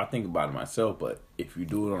told you, I think about it myself. But if you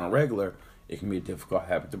do it on a regular, it can be a difficult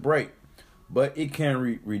habit to break. But it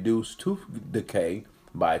can reduce tooth decay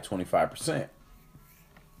by 25%.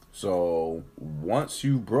 So once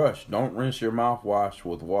you brush, don't rinse your mouthwash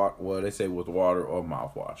with water. Well, they say with water or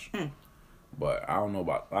mouthwash. But I don't know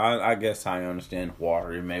about. I guess I understand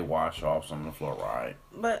water. It may wash off some of the fluoride.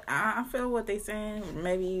 But I feel what they saying.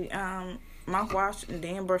 Maybe mouthwash and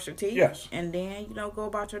then brush your teeth. Yes. And then go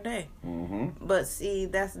about your day. But see,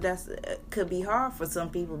 that's could be hard for some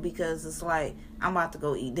people because it's like I'm about to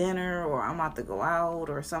go eat dinner or I'm about to go out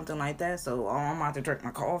or something like that. So I'm about to drink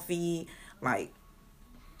my coffee. Like,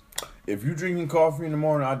 if you're drinking coffee in the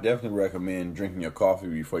morning, I definitely recommend drinking your coffee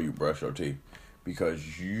before you brush your teeth.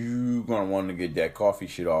 Because you're going to want to get that coffee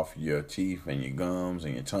shit off your teeth and your gums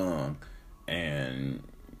and your tongue. And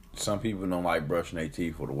some people don't like brushing their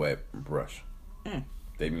teeth with a wet brush.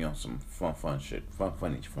 They be on some fun shit.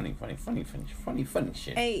 Funny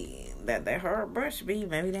shit. Hey, that hard brush be,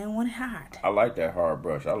 maybe they don't want it hot. I like that hard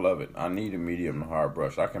brush. I love it. I need a medium to hard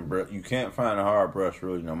brush. You can't find a hard brush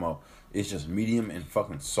really no more. It's just medium and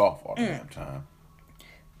fucking soft all the damn time.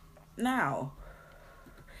 Now,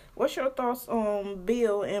 what's your thoughts on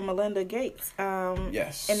Bill and Melinda Gates?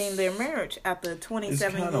 Yes. Ending their marriage after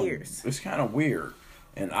 27 years. It's kind of weird.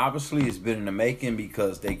 And obviously it's been in the making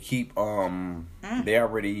because they keep, they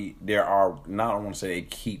already, there are, not I want to say they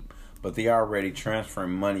keep, but they are already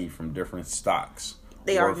transferring money from different stocks.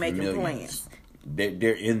 They are making plans.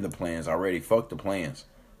 They're in the plans already. Fuck the plans.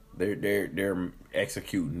 They're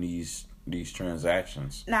executing these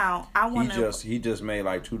transactions. Now I want to. He just made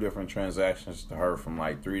like 2 different transactions to her from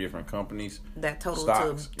like 3 different companies. That total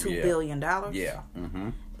to $2 billion. Yeah. Mm-hmm.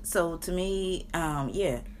 So to me,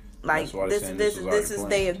 yeah, like this is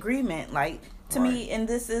their agreement. Like to me, and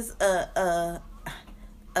this is a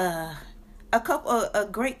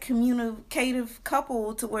great communicative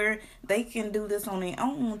couple to where they can do this on their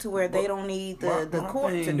own, to where they don't need the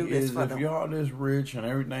court to do this for them. If y'all this rich and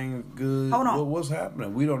everything is good, hold on. What's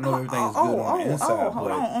happening? We don't know everything's good on the inside.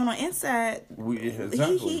 Hold on. On the inside,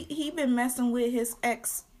 exactly. he been messing with his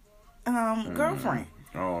ex girlfriend.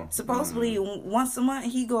 Oh, supposedly once a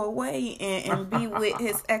month he go away and be with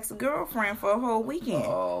his ex girlfriend for a whole weekend.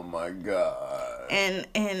 Oh my god! And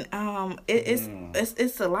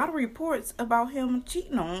it's a lot of reports about him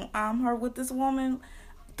cheating on her with this woman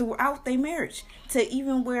throughout their marriage, to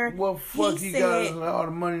even where he got all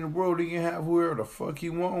the money in the world. He can have whoever the fuck he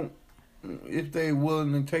want if they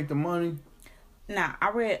willing to take the money. Now I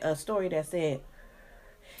read a story that said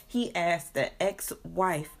he asked the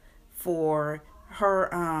ex-wife for her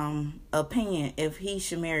opinion if he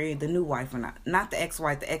should marry the new wife or not the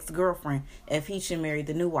ex-wife, the ex-girlfriend, if he should marry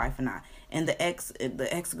the new wife or not. And the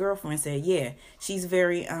ex-girlfriend said yeah, she's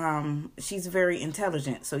very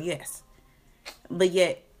intelligent, so yes. But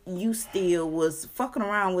yet you still was fucking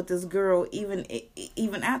around with this girl even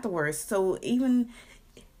afterwards. So even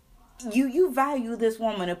you value this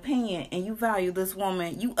woman's opinion, and you value this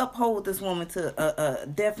woman, you uphold this woman to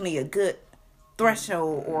definitely a good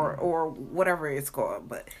threshold or whatever it's called,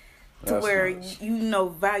 but to that's where nice.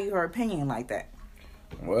 Value her opinion like that.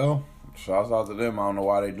 Well, shouts out to them. I don't know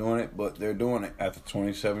why they're doing it, but they're doing it. After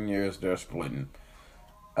 27 years, they're splitting.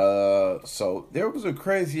 So there was a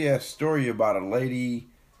crazy ass story about a lady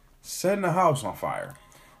setting a house on fire.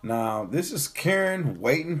 Now this is Karen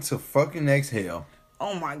waiting to fucking exhale.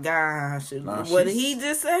 Oh my gosh! What did he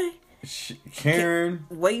just say? Karen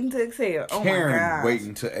waiting to exhale. Oh Karen my gosh.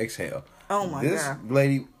 Waiting to exhale. Oh my god! This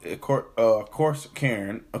lady, of course,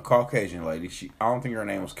 Karen, a Caucasian lady. I don't think her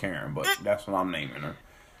name was Karen, but that's what I'm naming her.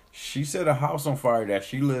 She set a house on fire that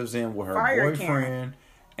she lives in with her boyfriend Karen.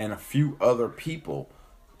 And a few other people.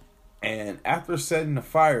 And after setting the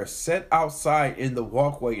fire, sat outside in the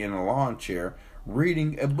walkway in a lawn chair,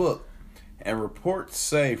 reading a book. And reports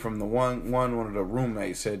say from the one of the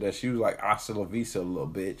roommates said that she was like hasta la vista, little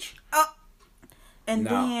bitch. And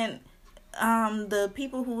then the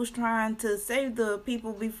people who was trying to save the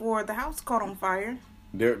people before the house caught on fire.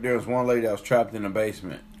 There was one lady that was trapped in the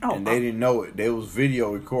basement, and they didn't know it. They was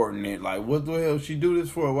video recording it, like, what the hell she do this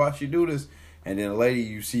for? Why she do this? And then a lady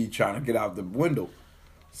you see trying to get out the window.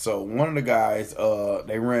 So one of the guys,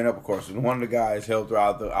 they ran up, of course. And one of the guys helped her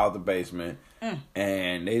out the basement,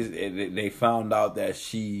 and they found out that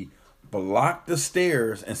she blocked the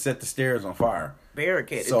stairs and set the stairs on fire.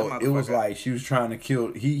 Barricaded. So it was like she was trying to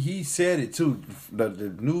kill. He said it too. The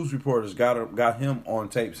news reporters got him on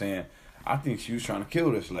tape saying, I think she was trying to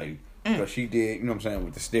kill this lady because she did, you know what I'm saying,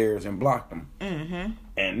 with the stairs and blocked them. Mm-hmm.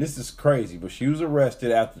 And this is crazy, but she was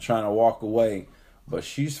arrested after trying to walk away. But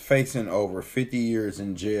she's facing over 50 years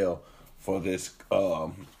in jail for this,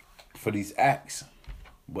 for these acts.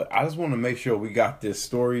 But I just want to make sure we got this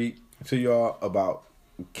story to y'all about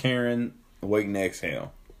Karen waiting to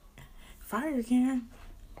exhale. Fire Karen.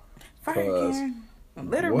 Fire Karen.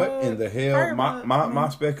 What in the hell? My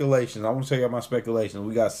speculations. I want to tell you my speculations.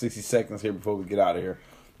 We got 60 seconds here before we get out of here.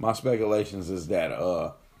 My speculations is that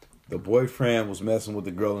the boyfriend was messing with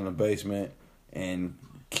the girl in the basement, and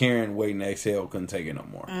Karen waiting to exhale couldn't take it no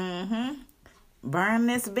more. Mm-hmm. Burn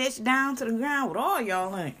this bitch down to the ground with all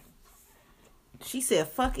y'all in it. She said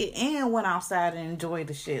fuck it and went outside and enjoyed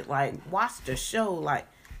the shit. Like, watch the show. Like,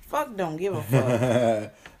 fuck don't give a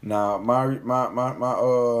fuck. Nah, my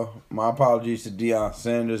apologies to Deion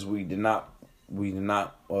Sanders. We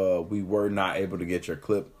were not able to get your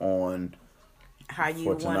clip on how you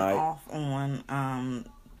went off on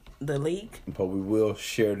the league. But we will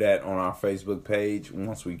share that on our Facebook page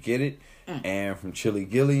once we get it. And from Chili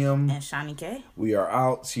Gilliam and Shawnee K, we are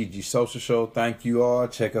out. CG Social Show. Thank you all.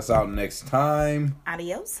 Check us out next time.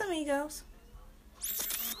 Adios, amigos.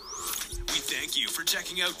 Thank you for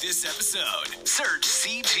checking out this episode. Search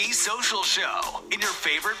CG Social Show in your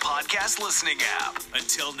favorite podcast listening app.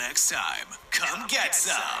 Until next time, come get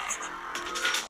some.